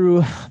go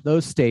through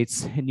those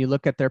states and you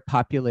look at their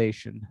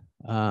population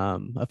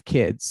of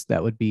kids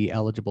that would be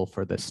eligible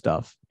for this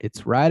stuff,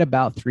 it's right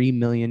about 3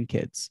 million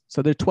kids.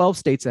 So there are 12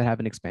 states that have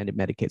an expanded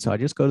Medicaid. So I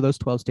just go to those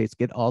 12 states,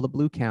 get all the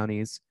blue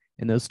counties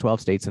in those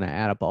 12 states, and I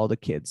add up all the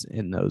kids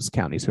in those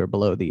counties who are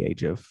below the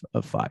age of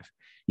 5.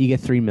 You get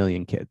 3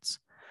 million kids.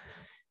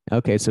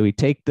 Okay, so we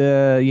take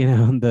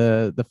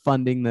the, the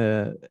funding,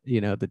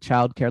 the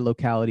child care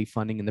locality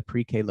funding and the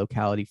pre-K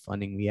locality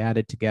funding, we add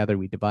it together,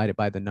 we divide it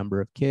by the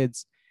number of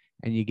kids,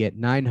 and you get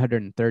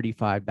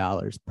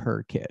 $935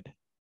 per kid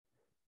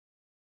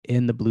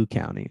in the blue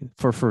county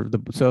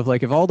so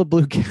if all the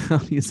blue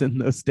counties in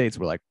those states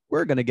were like,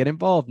 we're going to get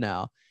involved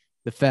now,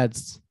 the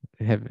feds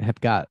have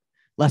got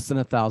less than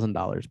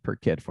 $1,000 per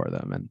kid for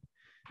them. And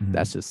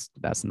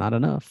that's not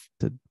enough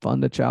to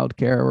fund a child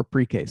care or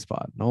pre-K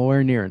spot,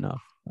 nowhere near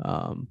enough.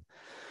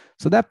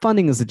 So that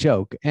funding is a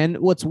joke. And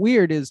what's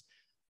weird is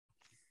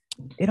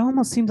it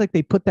almost seems like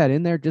they put that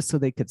in there just so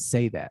they could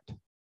say that.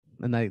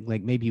 And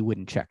like maybe you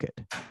wouldn't check it,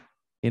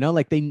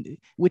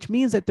 which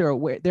means that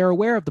they're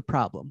aware of the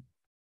problem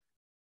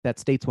that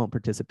states won't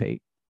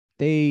participate.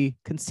 They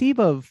conceive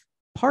of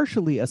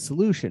partially a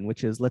solution,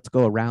 which is let's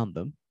go around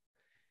them.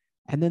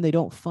 And then they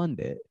don't fund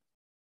it.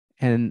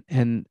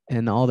 And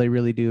all they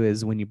really do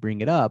is when you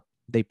bring it up,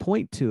 they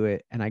point to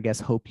it and I guess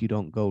hope you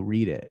don't go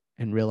read it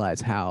and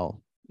realize how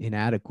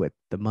inadequate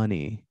the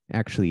money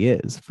actually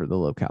is for the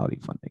locality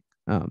funding.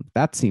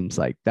 That seems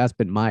like that's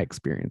been my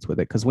experience with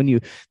it. Because when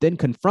you then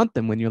confront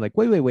them, when you're like,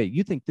 wait,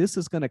 you think this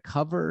is going to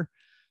cover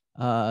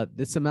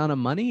this amount of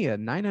money,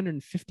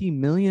 $950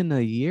 million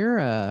a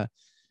year?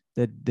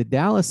 The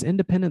Dallas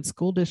Independent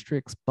School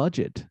District's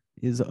budget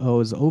is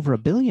over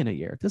 $1 billion a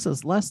year. This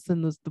is less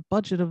than the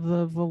budget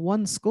of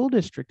one school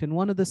district in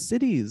one of the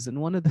cities in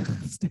one of the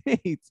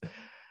states.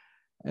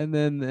 And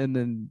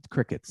then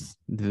crickets.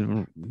 I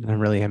don't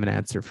really have an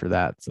answer for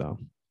that. So,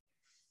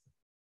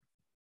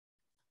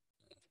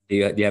 do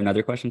you have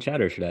another question,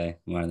 Chad, or should I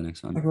move on to the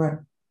next one? Go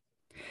ahead.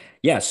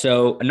 Yeah,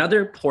 so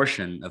another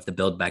portion of the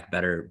Build Back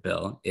Better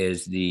bill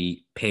is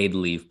the paid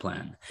leave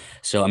plan.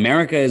 So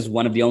America is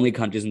one of the only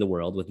countries in the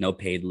world with no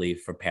paid leave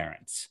for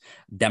parents.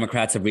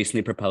 Democrats have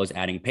recently proposed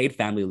adding paid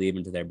family leave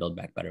into their Build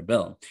Back Better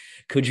bill.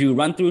 Could you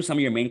run through some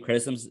of your main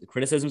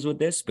criticisms with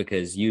this?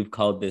 Because you've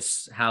called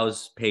this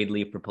House paid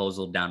leave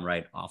proposal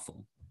downright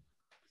awful.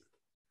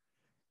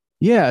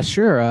 Yeah,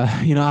 sure. I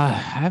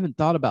haven't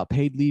thought about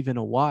paid leave in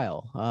a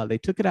while. They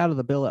took it out of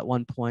the bill at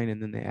one point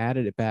and then they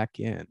added it back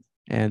in.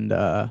 And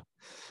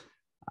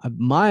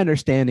my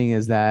understanding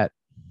is that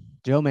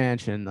Joe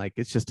Manchin,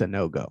 it's just a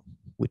no-go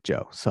with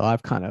Joe. So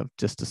I've kind of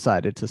just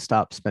decided to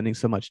stop spending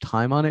so much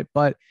time on it.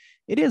 But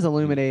it is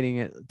illuminating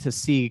it to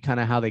see kind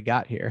of how they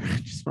got here,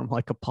 just from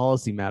a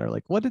policy matter.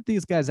 What did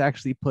these guys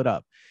actually put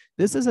up?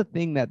 This is a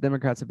thing that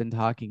Democrats have been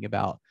talking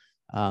about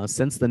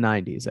since the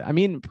 90s. I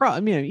mean,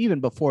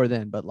 even before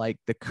then, but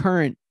the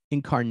current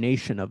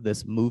incarnation of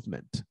this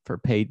movement for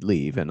paid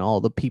leave and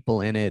all the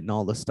people in it and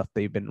all the stuff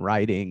they've been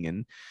writing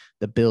and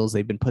the bills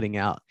they've been putting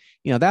out,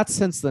 that's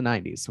since the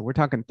 90s. So we're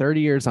talking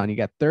 30 years on. You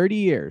got 30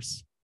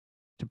 years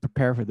to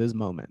prepare for this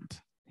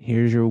moment.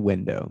 Here's your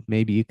window.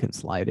 Maybe you can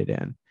slide it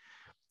in.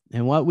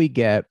 And what we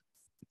get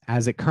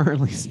as it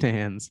currently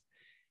stands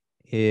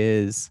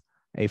is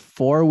a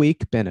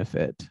 4-week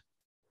benefit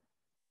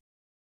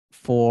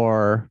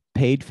for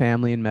paid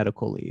family and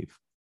medical leave.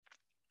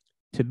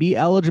 To be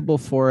eligible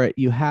for it,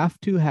 you have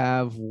to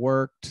have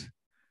worked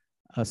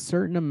a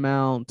certain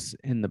amount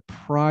in the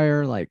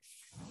prior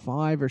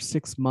 5 or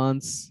 6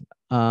 months,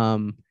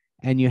 and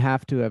you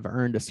have to have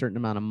earned a certain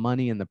amount of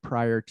money in the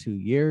prior 2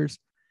 years.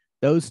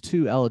 Those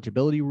two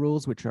eligibility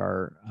rules, which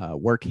are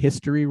work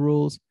history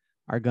rules,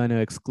 are going to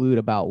exclude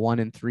about 1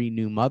 in 3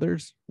 new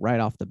mothers right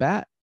off the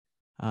bat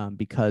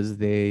because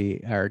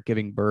they are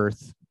giving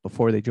birth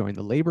before they join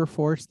the labor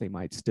force. They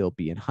might still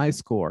be in high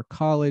school or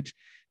college.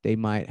 They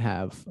might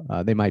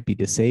be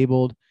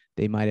disabled.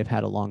 They might have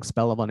had a long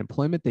spell of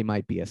unemployment. They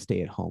might be a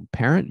stay-at-home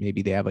parent.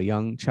 Maybe they have a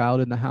young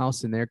child in the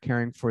house and they're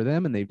caring for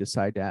them and they've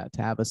decided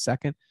to have a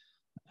second.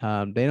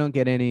 They don't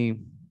get any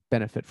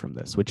benefit from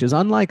this, which is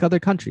unlike other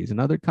countries. In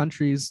other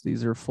countries,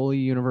 these are fully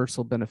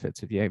universal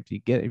benefits. If you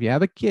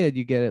have a kid,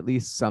 you get at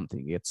least something.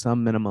 You get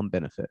some minimum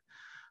benefit.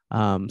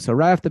 So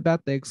right off the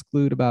bat, they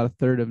exclude about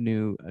 1/3 of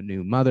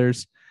new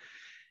mothers.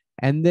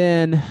 And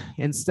then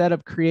instead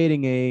of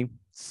creating a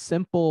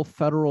simple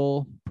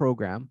federal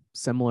program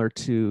similar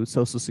to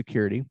Social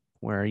Security,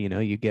 where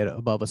you get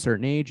above a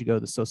certain age, you go to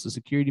the Social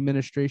Security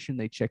Administration,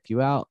 they check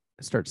you out,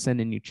 start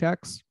sending you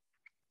checks.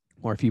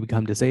 Or if you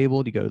become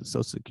disabled, you go to the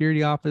Social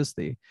Security office,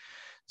 they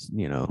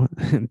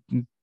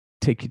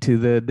take you to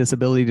the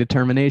disability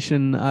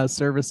determination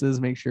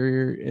services, make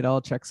sure it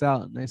all checks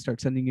out, and they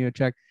start sending you a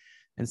check.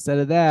 Instead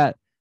of that,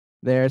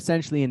 they're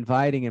essentially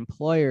inviting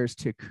employers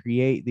to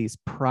create these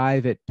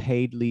private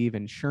paid leave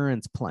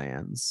insurance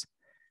plans.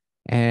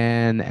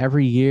 And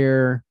every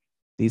year,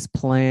 these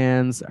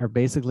plans are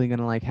basically going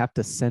to have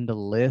to send a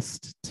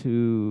list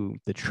to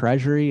the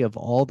Treasury of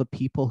all the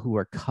people who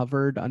are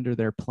covered under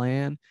their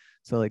plan.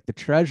 So the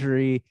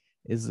Treasury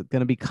is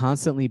going to be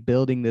constantly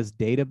building this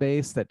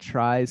database that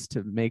tries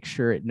to make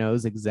sure it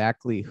knows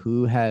exactly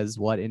who has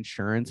what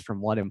insurance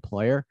from what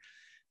employer.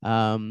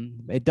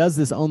 It does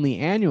this only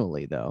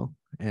annually, though.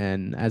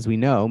 And as we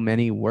know,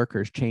 many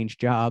workers change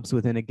jobs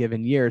within a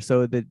given year.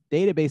 So the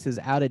database is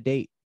out of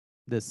date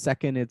the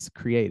second it's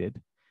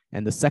created.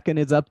 And the second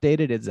it's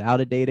updated, it's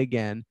out of date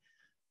again.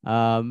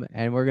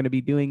 And we're going to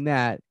be doing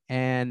that.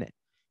 And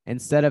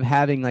instead of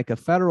having a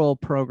federal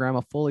program,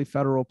 a fully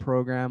federal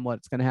program,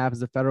 what's going to happen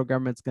is the federal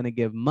government's going to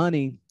give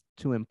money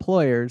to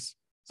employers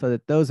so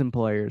that those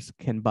employers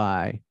can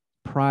buy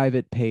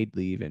private paid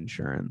leave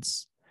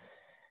insurance.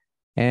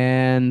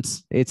 And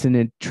it's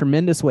a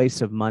tremendous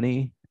waste of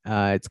money.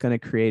 It's going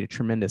to create a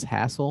tremendous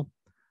hassle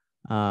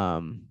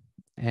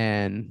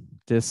and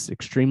just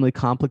extremely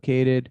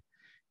complicated.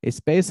 It's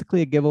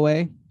basically a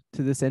giveaway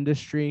to this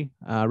industry.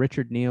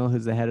 Richard Neal,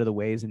 who's the head of the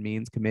Ways and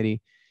Means Committee,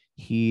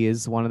 he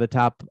is one of the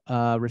top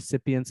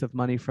recipients of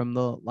money from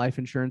the life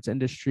insurance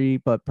industry.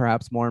 But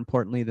perhaps more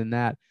importantly than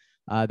that,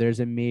 there's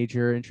a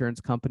major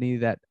insurance company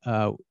that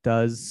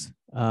does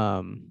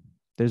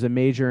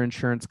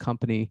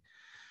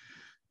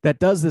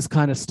this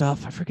kind of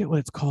stuff. I forget what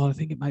it's called. I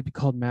think it might be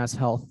called Mass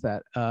Health,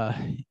 that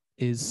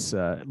is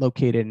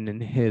located in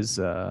his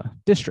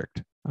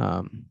district.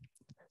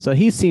 So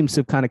he seems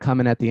to kind of come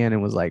in at the end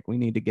and was like, we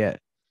need to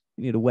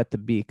wet the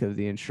beak of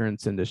the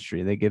insurance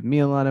industry. They give me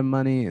a lot of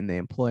money and they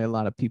employ a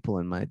lot of people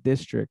in my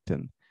district.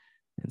 And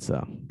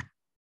so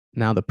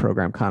now the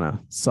program kind of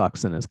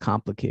sucks and is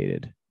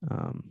complicated.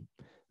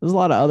 There's a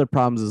lot of other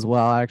problems as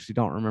well. I actually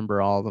don't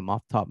remember all of them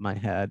off the top of my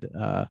head.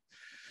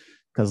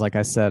 Because like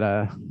I said,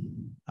 I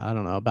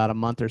don't know, about a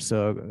month or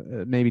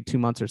so, maybe 2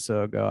 months or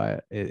so ago,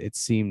 it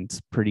seemed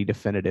pretty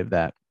definitive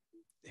that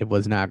it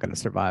was not going to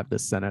survive the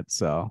Senate.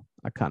 So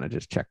I kind of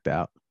just checked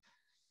out.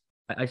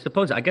 I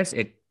suppose, I guess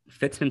it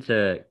fits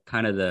into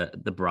kind of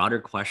the broader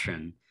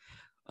question,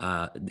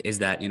 is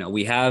that,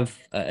 we have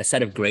a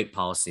set of great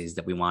policies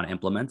that we want to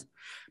implement,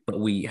 but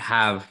we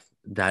have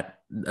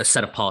a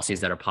set of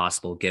policies that are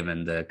possible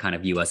given the kind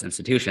of U.S.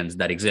 institutions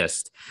that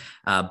exist.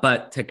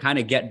 But to kind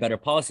of get better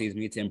policies,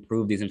 we need to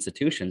improve these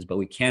institutions, but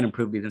we can't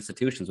improve these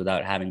institutions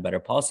without having better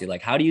policy.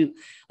 How do you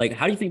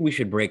think we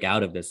should break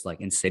out of this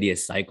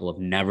insidious cycle of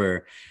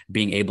never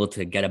being able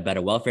to get a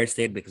better welfare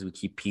state because we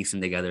keep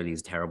piecing together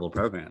these terrible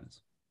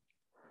programs?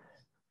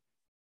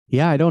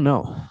 Yeah, I don't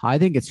know. I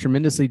think it's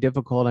tremendously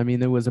difficult. I mean,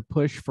 there was a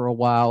push for a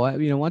while.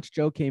 Once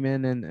Joe came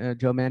in and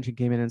Joe Manchin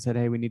came in and said,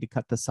 hey, we need to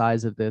cut the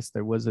size of this,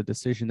 there was a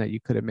decision that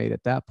you could have made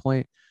at that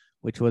point,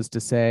 which was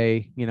to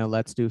say,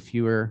 let's do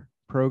fewer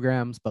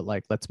programs, but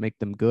let's make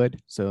them good.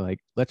 So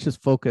let's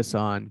just focus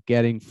on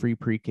getting free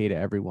pre-K to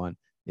everyone.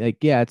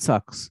 Yeah, it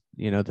sucks,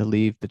 to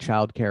leave the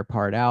childcare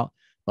part out,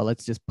 but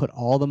let's just put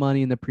all the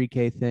money in the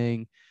pre-K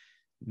thing,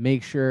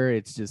 make sure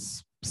it's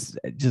just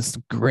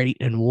great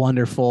and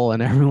wonderful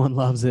and everyone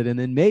loves it. And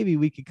then maybe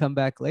we could come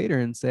back later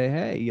and say,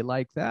 hey, you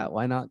like that?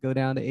 Why not go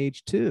down to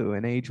age 2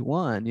 and age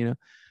 1,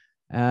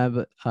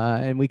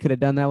 and we could have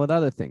done that with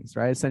other things,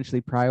 right?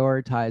 Essentially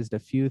prioritized a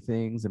few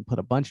things and put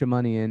a bunch of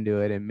money into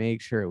it and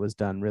make sure it was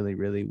done really,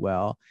 really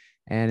well.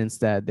 And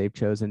instead they've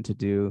chosen to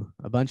do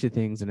a bunch of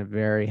things in a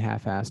very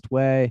half-assed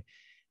way.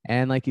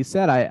 And like you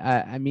said,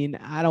 I mean,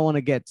 I don't want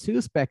to get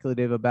too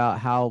speculative about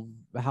how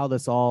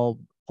this all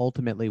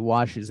ultimately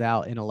washes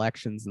out in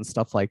elections and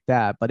stuff like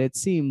that. But it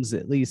seems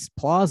at least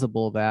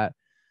plausible that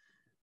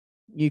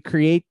you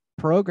create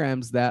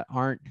programs that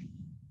aren't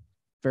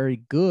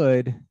very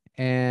good,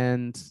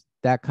 and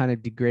that kind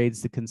of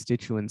degrades the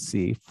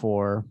constituency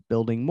for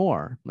building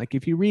more.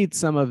 If you read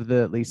some of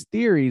the at least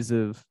theories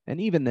of, and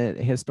even the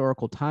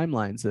historical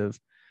timelines of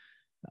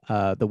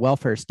the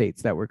welfare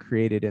states that were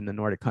created in the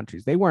Nordic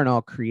countries, they weren't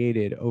all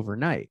created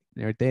overnight.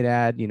 They'd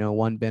add,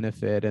 one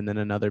benefit and then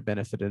another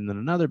benefit and then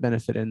another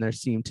benefit. And there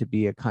seemed to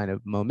be a kind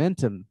of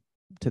momentum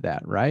to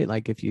that, right?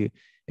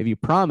 If you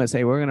promise,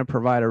 hey, we're going to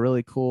provide a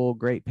really cool,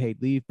 great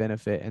paid leave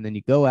benefit, and then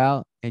you go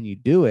out and you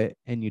do it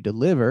and you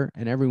deliver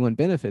and everyone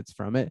benefits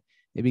from it,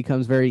 it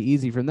becomes very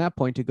easy from that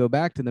point to go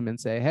back to them and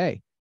say,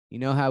 hey, you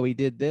know how we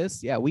did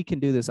this? Yeah, we can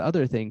do this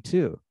other thing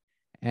too.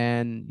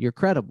 And you're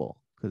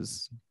credible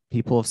because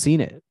people have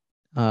seen it.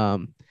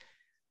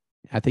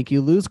 I think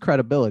you lose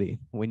credibility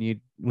when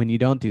you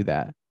don't do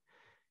that.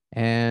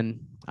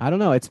 And I don't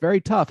know, it's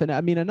very tough. And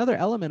I mean, another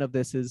element of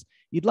this is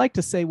you'd like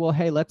to say, well,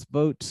 hey, let's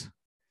vote.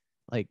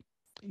 Like,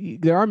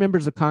 there are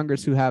members of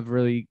Congress who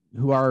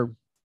are,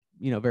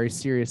 very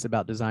serious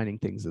about designing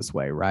things this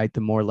way, right?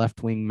 The more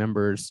left-wing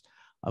members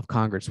of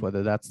Congress,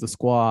 whether that's the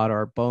Squad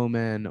or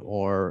Bowman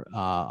or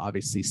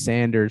obviously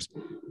Sanders,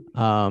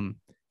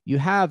 you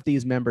have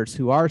these members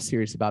who are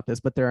serious about this,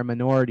 but they're a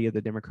minority of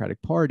the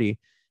Democratic Party.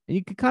 And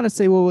you could kind of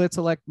say, well, let's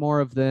elect more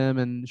of them,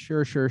 and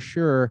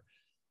sure.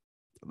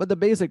 But the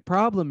basic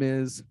problem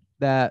is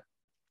that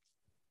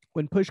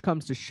when push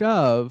comes to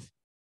shove,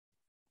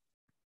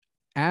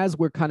 as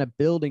we're kind of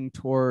building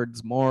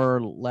towards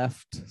more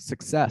left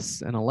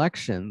success in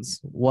elections,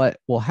 what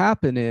will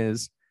happen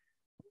is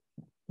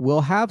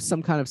we'll have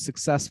some kind of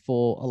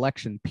successful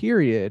election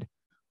period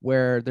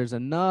where there's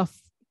enough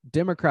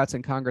Democrats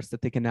in Congress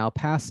that they can now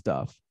pass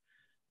stuff.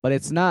 But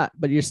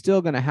you're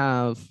still going to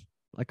have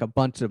like a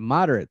bunch of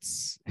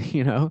moderates,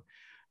 in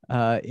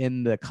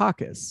the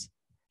caucus.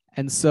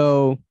 And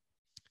so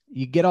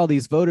you get all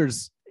these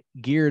voters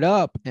geared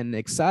up and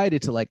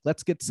excited to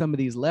let's get some of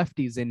these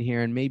lefties in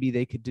here and maybe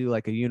they could do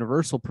like a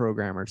universal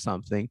program or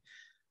something.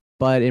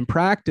 But in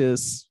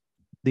practice,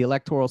 the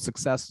electoral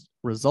success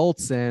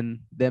results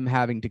in them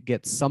having to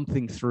get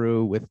something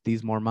through with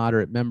these more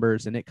moderate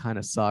members, and it kind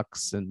of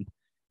sucks. And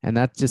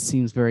that just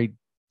seems very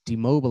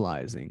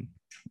demobilizing,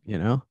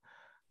 and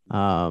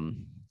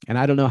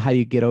I don't know how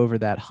you get over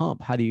that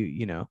hump. How do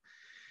you,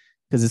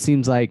 because it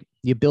seems like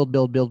you build.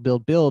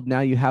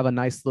 Now you have a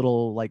nice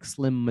little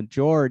slim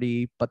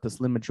majority, but the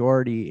slim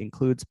majority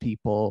includes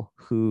people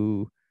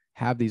who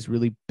have these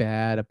really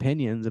bad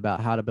opinions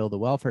about how to build a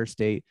welfare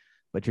state,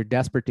 but you're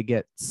desperate to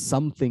get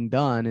something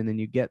done. And then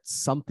you get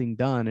something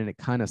done and it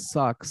kind of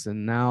sucks.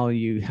 And now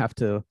you have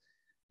to,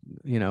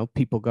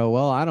 people go,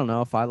 well, I don't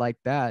know if I like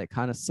that. It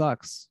kind of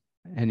sucks.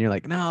 And you're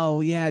like,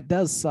 no, yeah, it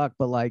does suck.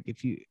 But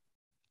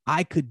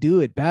I could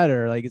do it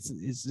better.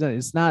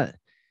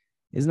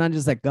 It's not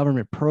just that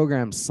government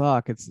programs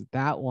suck. It's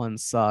that one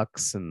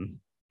sucks.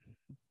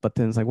 But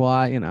then it's like, well,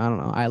 I don't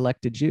know. I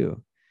elected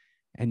you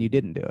and you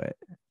didn't do it.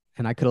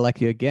 And I could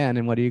elect you again.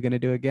 And what are you going to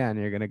do again?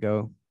 You're going to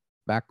go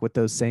back with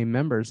those same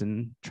members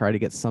and try to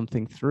get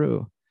something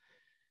through.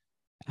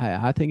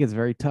 I think it's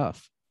very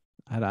tough.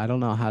 I don't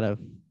know how to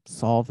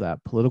solve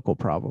that political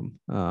problem.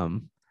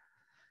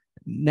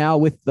 Now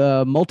with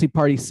the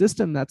multi-party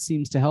system, that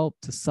seems to help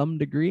to some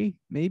degree,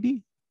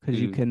 maybe, because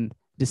you can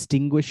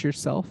distinguish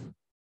yourself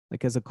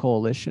as a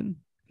coalition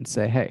and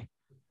say, hey,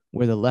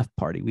 we're the left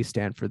party. We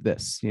stand for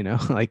this,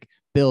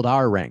 build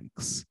our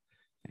ranks.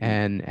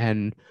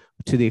 And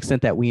to the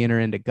extent that we enter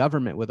into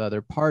government with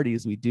other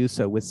parties, we do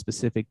so with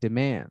specific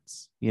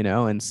demands,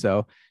 and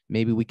so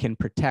maybe we can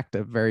protect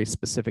a very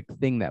specific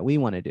thing that we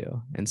want to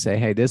do and say,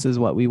 hey, this is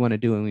what we want to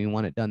do and we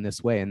want it done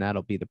this way. And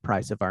that'll be the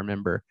price of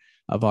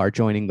our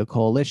joining the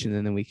coalition.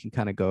 And then we can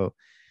kind of go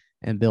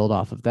and build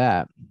off of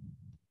that.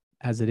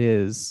 As it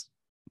is,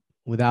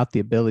 without the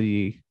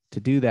ability to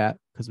do that,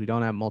 because we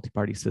don't have a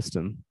multi-party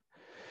system,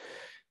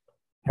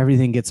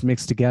 everything gets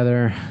mixed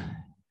together,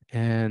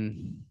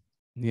 and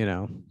you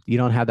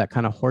don't have that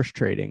kind of horse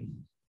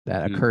trading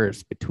that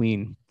occurs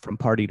from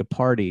party to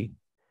party.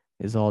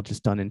 Is all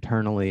just done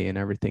internally, and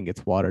everything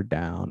gets watered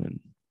down. And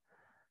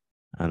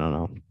I don't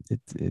know,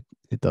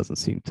 it doesn't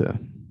seem to,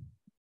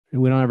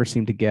 we don't ever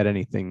seem to get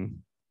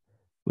anything.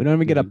 We don't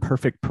even get a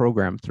perfect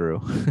program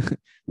through.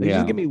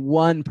 Just give me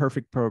one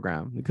perfect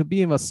program. It could be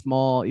even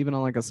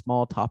on a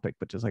small topic,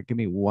 but just give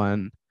me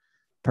one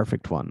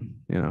perfect one,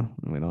 and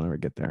we don't ever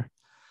get there.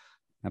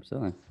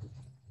 Absolutely.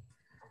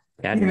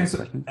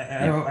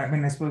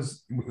 I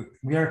suppose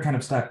we are kind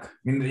of stuck.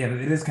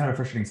 It is kind of a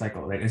frustrating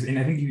cycle, right? And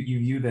I think you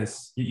view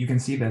this, you can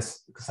see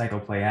this cycle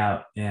play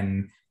out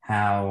in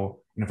how,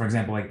 for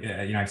example,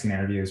 I've seen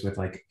interviews with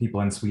people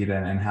in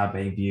Sweden and how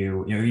they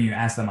view, you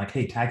ask them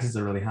hey, taxes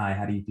are really high.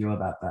 How do you feel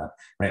about that?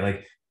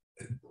 Right?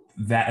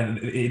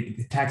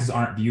 Taxes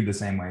aren't viewed the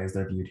same way as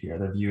they're viewed here.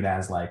 They're viewed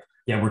as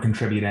we're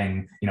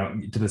contributing,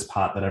 to this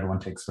pot that everyone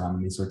takes from,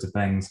 and these sorts of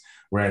things.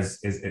 Whereas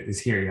is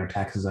here,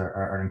 taxes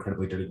are an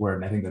incredibly dirty word.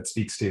 And I think that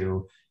speaks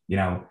to,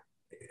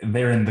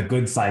 they're in the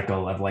good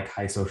cycle of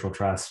high social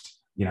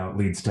trust,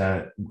 leads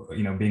to,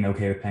 being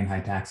okay with paying high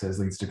taxes,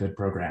 leads to good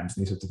programs,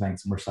 and these sorts of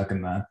things. And we're stuck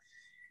in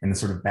the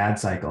sort of bad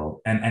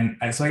cycle. And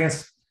so I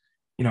guess,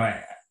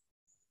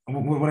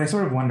 what I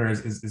sort of wonder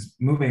is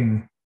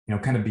moving,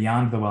 kind of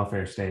beyond the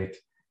welfare state,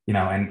 and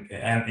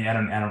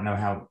I don't know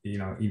how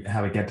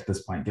how we get to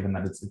this point, given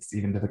that it's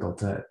even difficult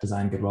to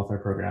design good welfare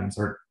programs,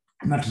 or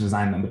not to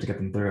design them, but to get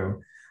them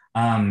through.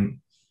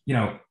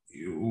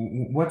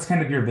 What's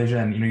kind of your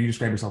vision? You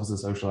describe yourself as a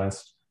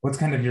socialist. What's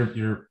kind of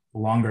your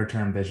longer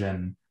term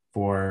vision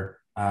for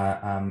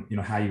how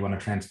you want to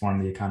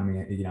transform the economy,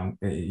 in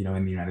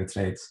the United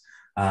States?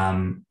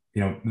 In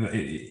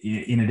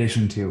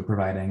addition to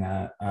providing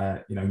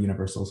a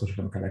universal social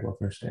democratic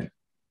welfare state.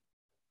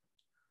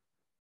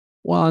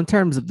 Well, in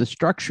terms of the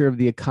structure of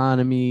the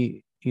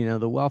economy,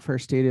 the welfare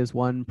state is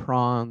one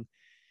prong.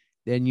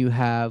 Then you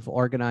have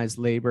organized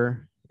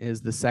labor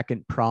is the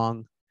second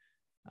prong.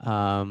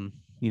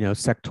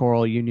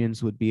 sectoral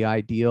unions would be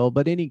ideal,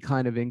 but any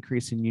kind of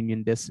increase in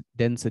union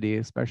density,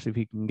 especially if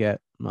you can get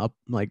up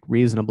like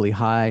reasonably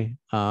high,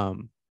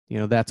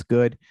 that's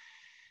good.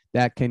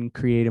 That can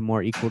create a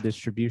more equal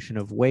distribution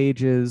of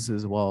wages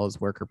as well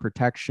as worker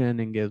protection,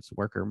 and gives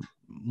worker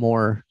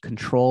more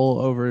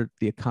control over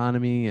the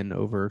economy and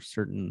over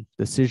certain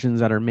decisions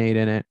that are made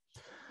in it.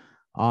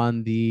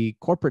 On the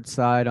corporate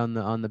side, on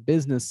the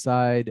business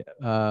side,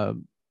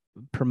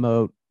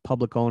 promote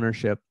public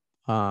ownership.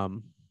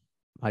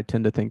 I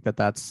tend to think that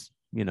that's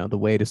the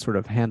way to sort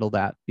of handle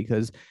that,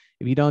 because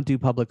if you don't do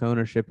public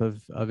ownership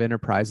of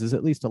enterprises,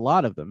 at least a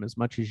lot of them, as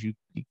much as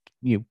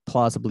you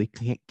plausibly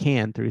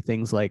can through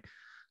things like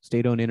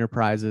state-owned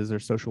enterprises or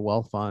social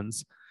wealth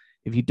funds,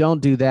 if you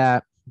don't do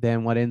that,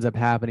 then what ends up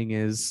happening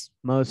is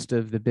most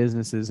of the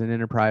businesses and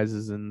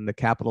enterprises and the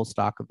capital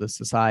stock of the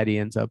society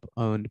ends up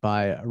owned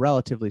by a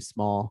relatively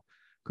small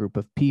group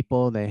of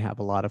people. They have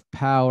a lot of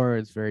power.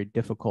 It's very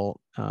difficult.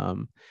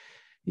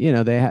 They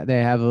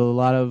have a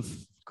lot of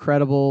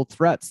credible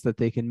threats that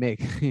they can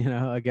make,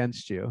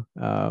 against you.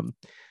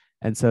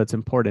 And so it's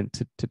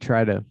important to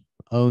try to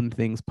own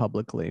things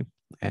publicly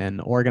and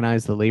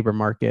organize the labor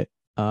market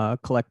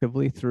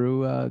collectively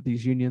through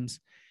these unions,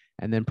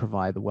 and then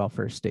provide the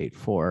welfare state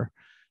for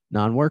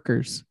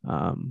non-workers,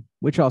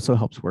 which also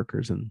helps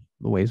workers in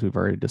the ways we've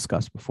already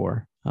discussed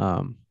before.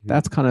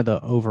 That's kind of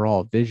the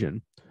overall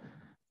vision.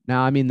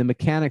 Now, I mean, the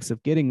mechanics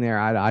of getting there,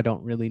 I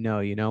don't really know.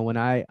 When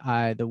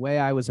the way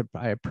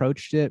I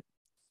approached it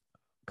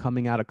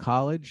coming out of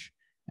college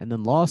and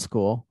then law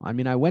school, I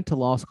mean, I went to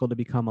law school to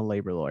become a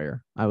labor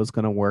lawyer. I was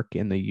going to work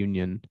in the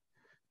union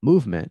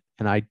movement,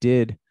 and I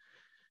did.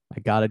 I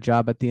got a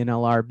job at the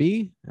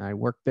NLRB. I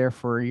worked there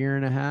for a year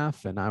and a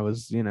half, and I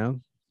was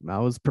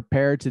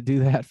prepared to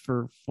do that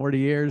for 40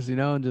 years,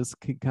 and just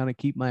kind of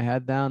keep my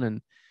head down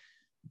and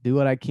do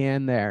what I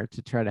can there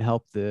to try to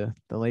help the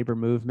labor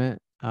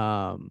movement,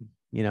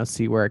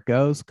 see where it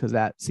goes, because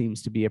that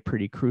seems to be a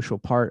pretty crucial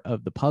part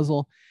of the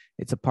puzzle.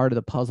 It's a part of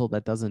the puzzle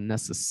that doesn't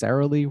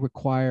necessarily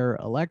require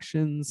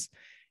elections,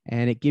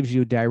 and it gives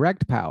you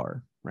direct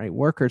power, right?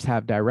 Workers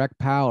have direct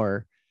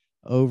power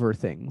over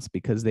things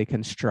because they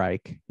can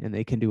strike and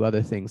they can do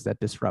other things that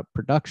disrupt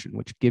production,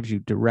 which gives you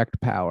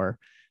direct power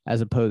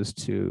as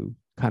opposed to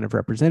kind of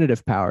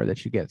representative power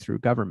that you get through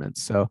government.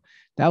 So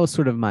that was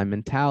sort of my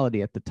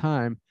mentality at the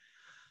time.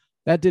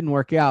 That didn't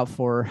work out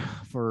for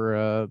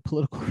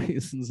political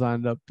reasons. I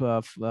ended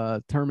up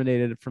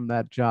terminated from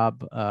that job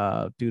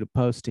due to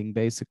posting,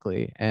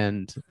 basically.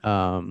 And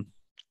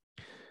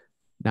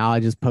now I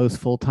just post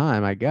full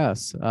time, I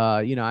guess.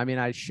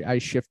 I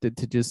shifted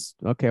to just,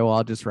 okay, well,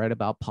 I'll just write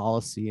about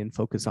policy and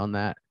focus on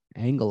that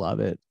angle of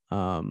it.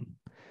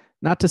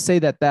 Not to say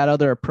that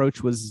other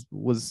approach is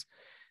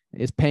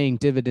paying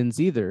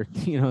dividends either.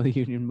 The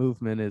union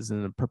movement is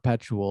in a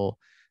perpetual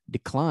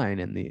decline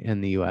in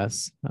the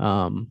U.S.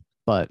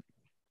 But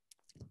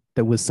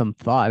there was some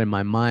thought in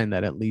my mind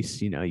that at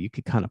least, you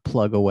could kind of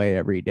plug away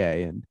every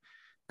day and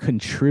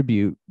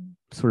contribute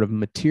sort of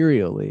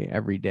materially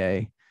every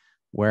day.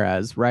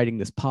 Whereas writing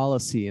this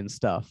policy and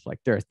stuff, like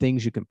there are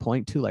things you can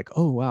point to, like,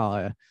 oh,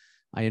 wow,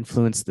 I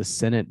influenced the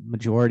Senate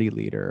majority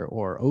leader,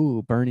 or,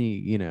 oh,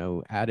 Bernie,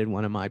 added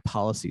one of my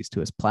policies to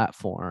his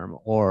platform,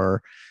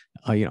 or,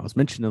 it was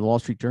mentioned in the Wall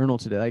Street Journal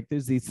today. Like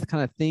there's these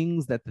kind of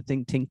things that the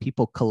think tank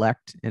people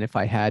collect. And if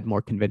I had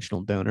more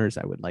conventional donors,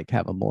 I would like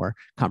have a more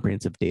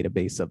comprehensive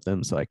database of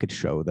them so I could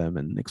show them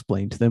and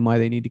explain to them why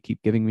they need to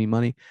keep giving me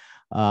money.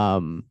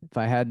 If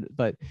I had,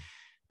 but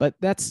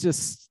that's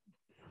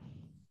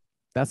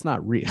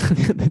not real.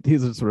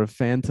 These are sort of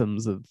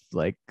phantoms of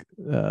like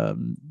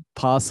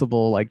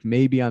possible, like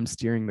maybe I'm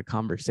steering the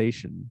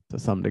conversation to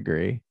some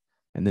degree.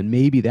 And then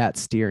maybe that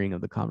steering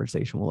of the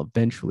conversation will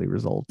eventually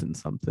result in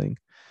something.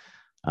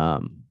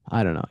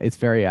 I don't know. It's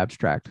very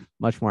abstract,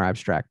 much more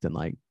abstract than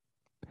like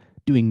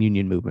doing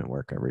union movement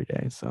work every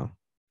day. So,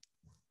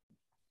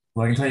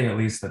 well, I can tell you at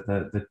least that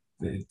the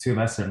two of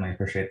us certainly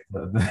appreciate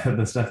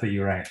the stuff that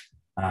you write.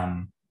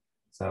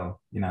 So,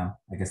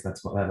 I guess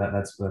that's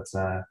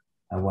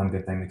one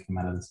good thing that came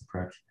out of this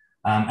approach.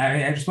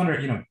 I just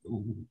wonder,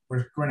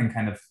 we're running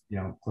kind of,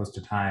 close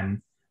to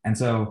time. And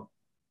so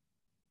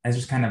as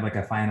just kind of like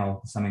a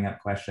final summing up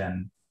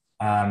question,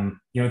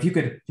 if you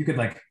could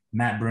like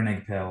Matt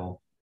Bruenig pill,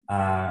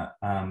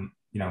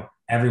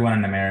 everyone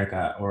in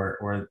America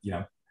or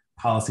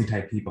policy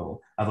type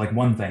people of like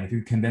one thing, if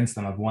you convince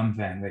them of one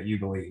thing that you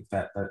believe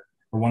that or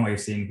one way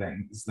of seeing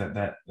things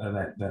that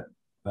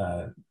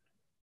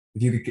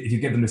if you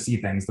get them to see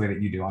things the way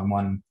that you do on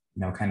one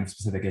kind of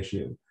specific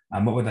issue,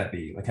 what would that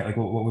be? Like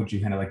what would you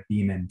kind of like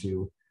beam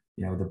into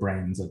the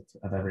brains of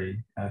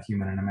every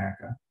human in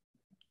America?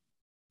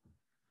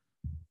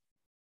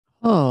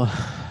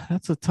 oh,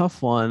 that's a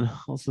tough one.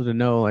 Also to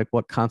know like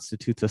what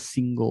constitutes a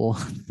single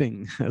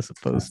thing as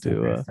opposed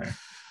to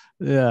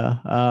yeah.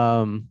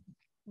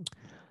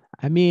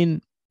 I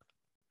mean,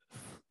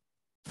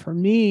 for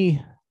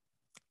me,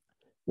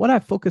 what I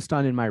focused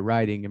on in my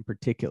writing in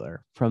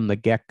particular from the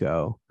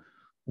get-go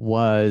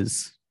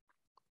was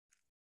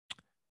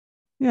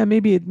Yeah,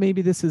 maybe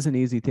this is an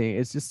easy thing.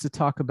 It's just to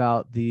talk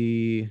about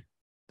the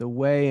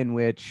way in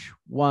which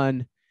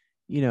one,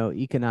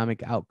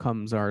 economic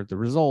outcomes are the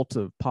result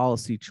of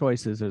policy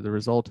choices or the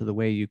result of the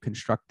way you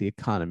construct the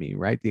economy,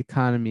 right? The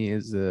economy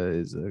is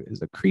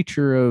a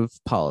creature of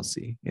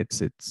policy.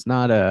 It's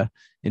not a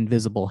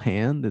invisible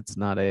hand. It's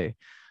not a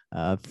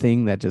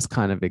thing that just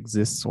kind of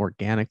exists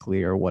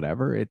organically or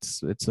whatever.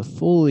 It's a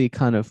fully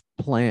kind of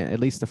plan. At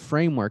least the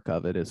framework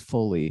of it is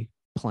fully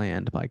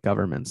planned by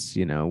governments,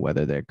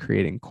 whether they're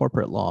creating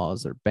corporate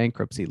laws or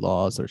bankruptcy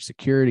laws or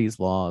securities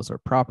laws or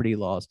property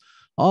laws,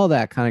 all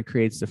that kind of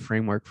creates the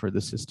framework for the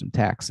system,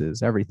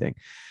 taxes, everything.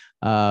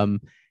 Um,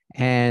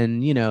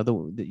 and,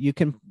 you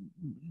can,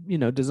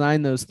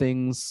 design those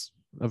things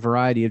a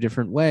variety of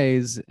different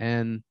ways.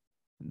 And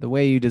the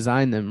way you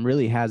design them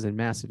really has a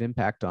massive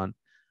impact on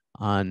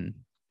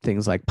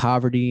things like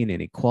poverty and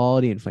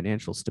inequality and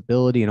financial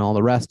stability and all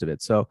the rest of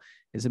it. So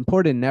it's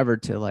important never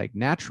to like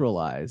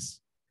naturalize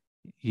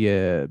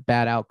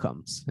bad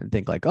outcomes and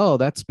think like, oh,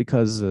 that's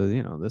because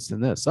this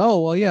and this. Oh,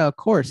 well, yeah, of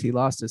course he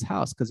lost his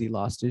house because he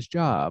lost his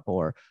job,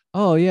 or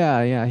oh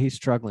yeah, he's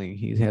struggling,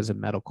 he has a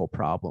medical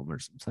problem or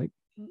something. It's like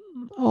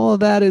all of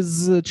that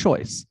is a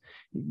choice.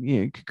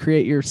 You could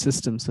create your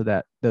system so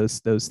that those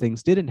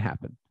things didn't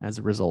happen as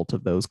a result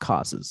of those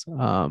causes.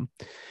 And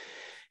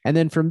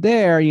then from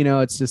there,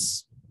 it's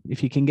just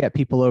if you can get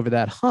people over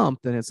that hump,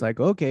 then it's like,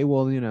 okay,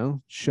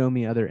 well, show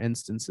me other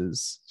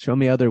instances, show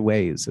me other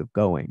ways of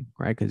going,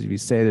 right? Because if you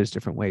say there's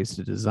different ways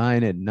to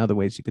design it and other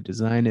ways you could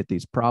design it,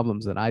 these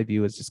problems that I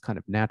view as just kind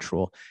of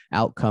natural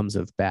outcomes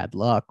of bad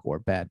luck or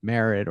bad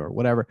merit or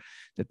whatever,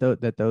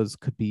 that those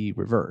could be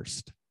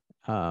reversed.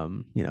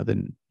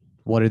 Then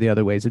what are the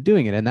other ways of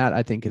doing it? And that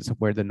I think is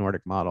where the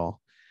Nordic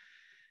model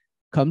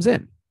comes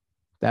in.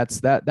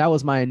 That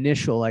was my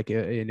initial, like,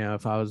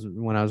 if I was,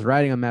 when I was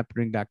writing on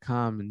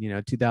mattbruenig.com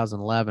in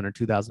 2011 or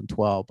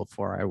 2012,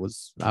 before I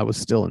was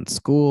still in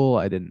school,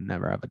 I didn't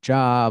never have a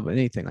job,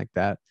 anything like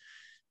that.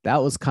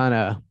 That was kind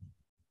of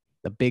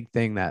the big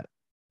thing that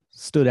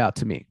stood out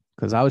to me,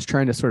 because I was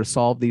trying to sort of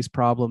solve these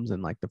problems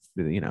and like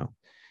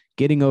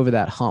getting over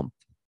that hump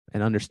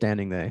and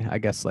understanding the, I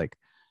guess, like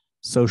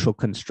social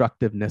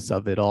constructiveness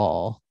of it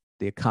all,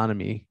 the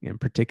economy in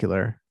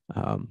particular.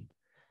 If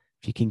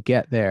you can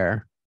get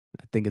there,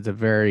 I think it's a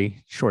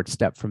very short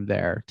step from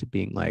there to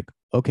being like,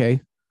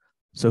 okay,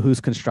 so who's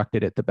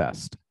constructed it the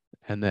best?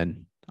 And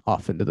then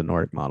off into the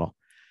Nordic model.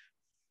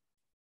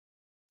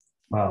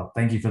 Well,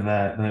 thank you for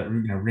the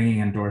ringing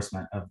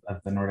endorsement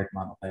of the Nordic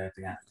model there at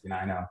the end.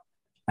 I know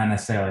not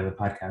necessarily the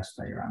podcast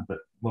that you're on, but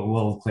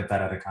we'll clip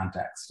that out of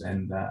context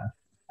and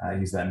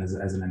use that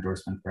as an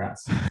endorsement for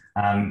us.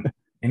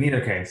 In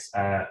either case,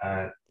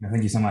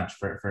 thank you so much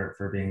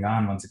for being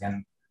on once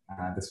again.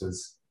 This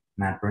was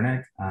Matt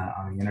Bruenig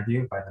on the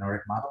interview by the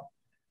Nordic model.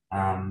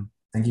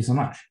 Thank you so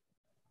much.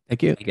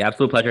 Thank you.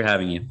 Absolute pleasure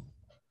having you.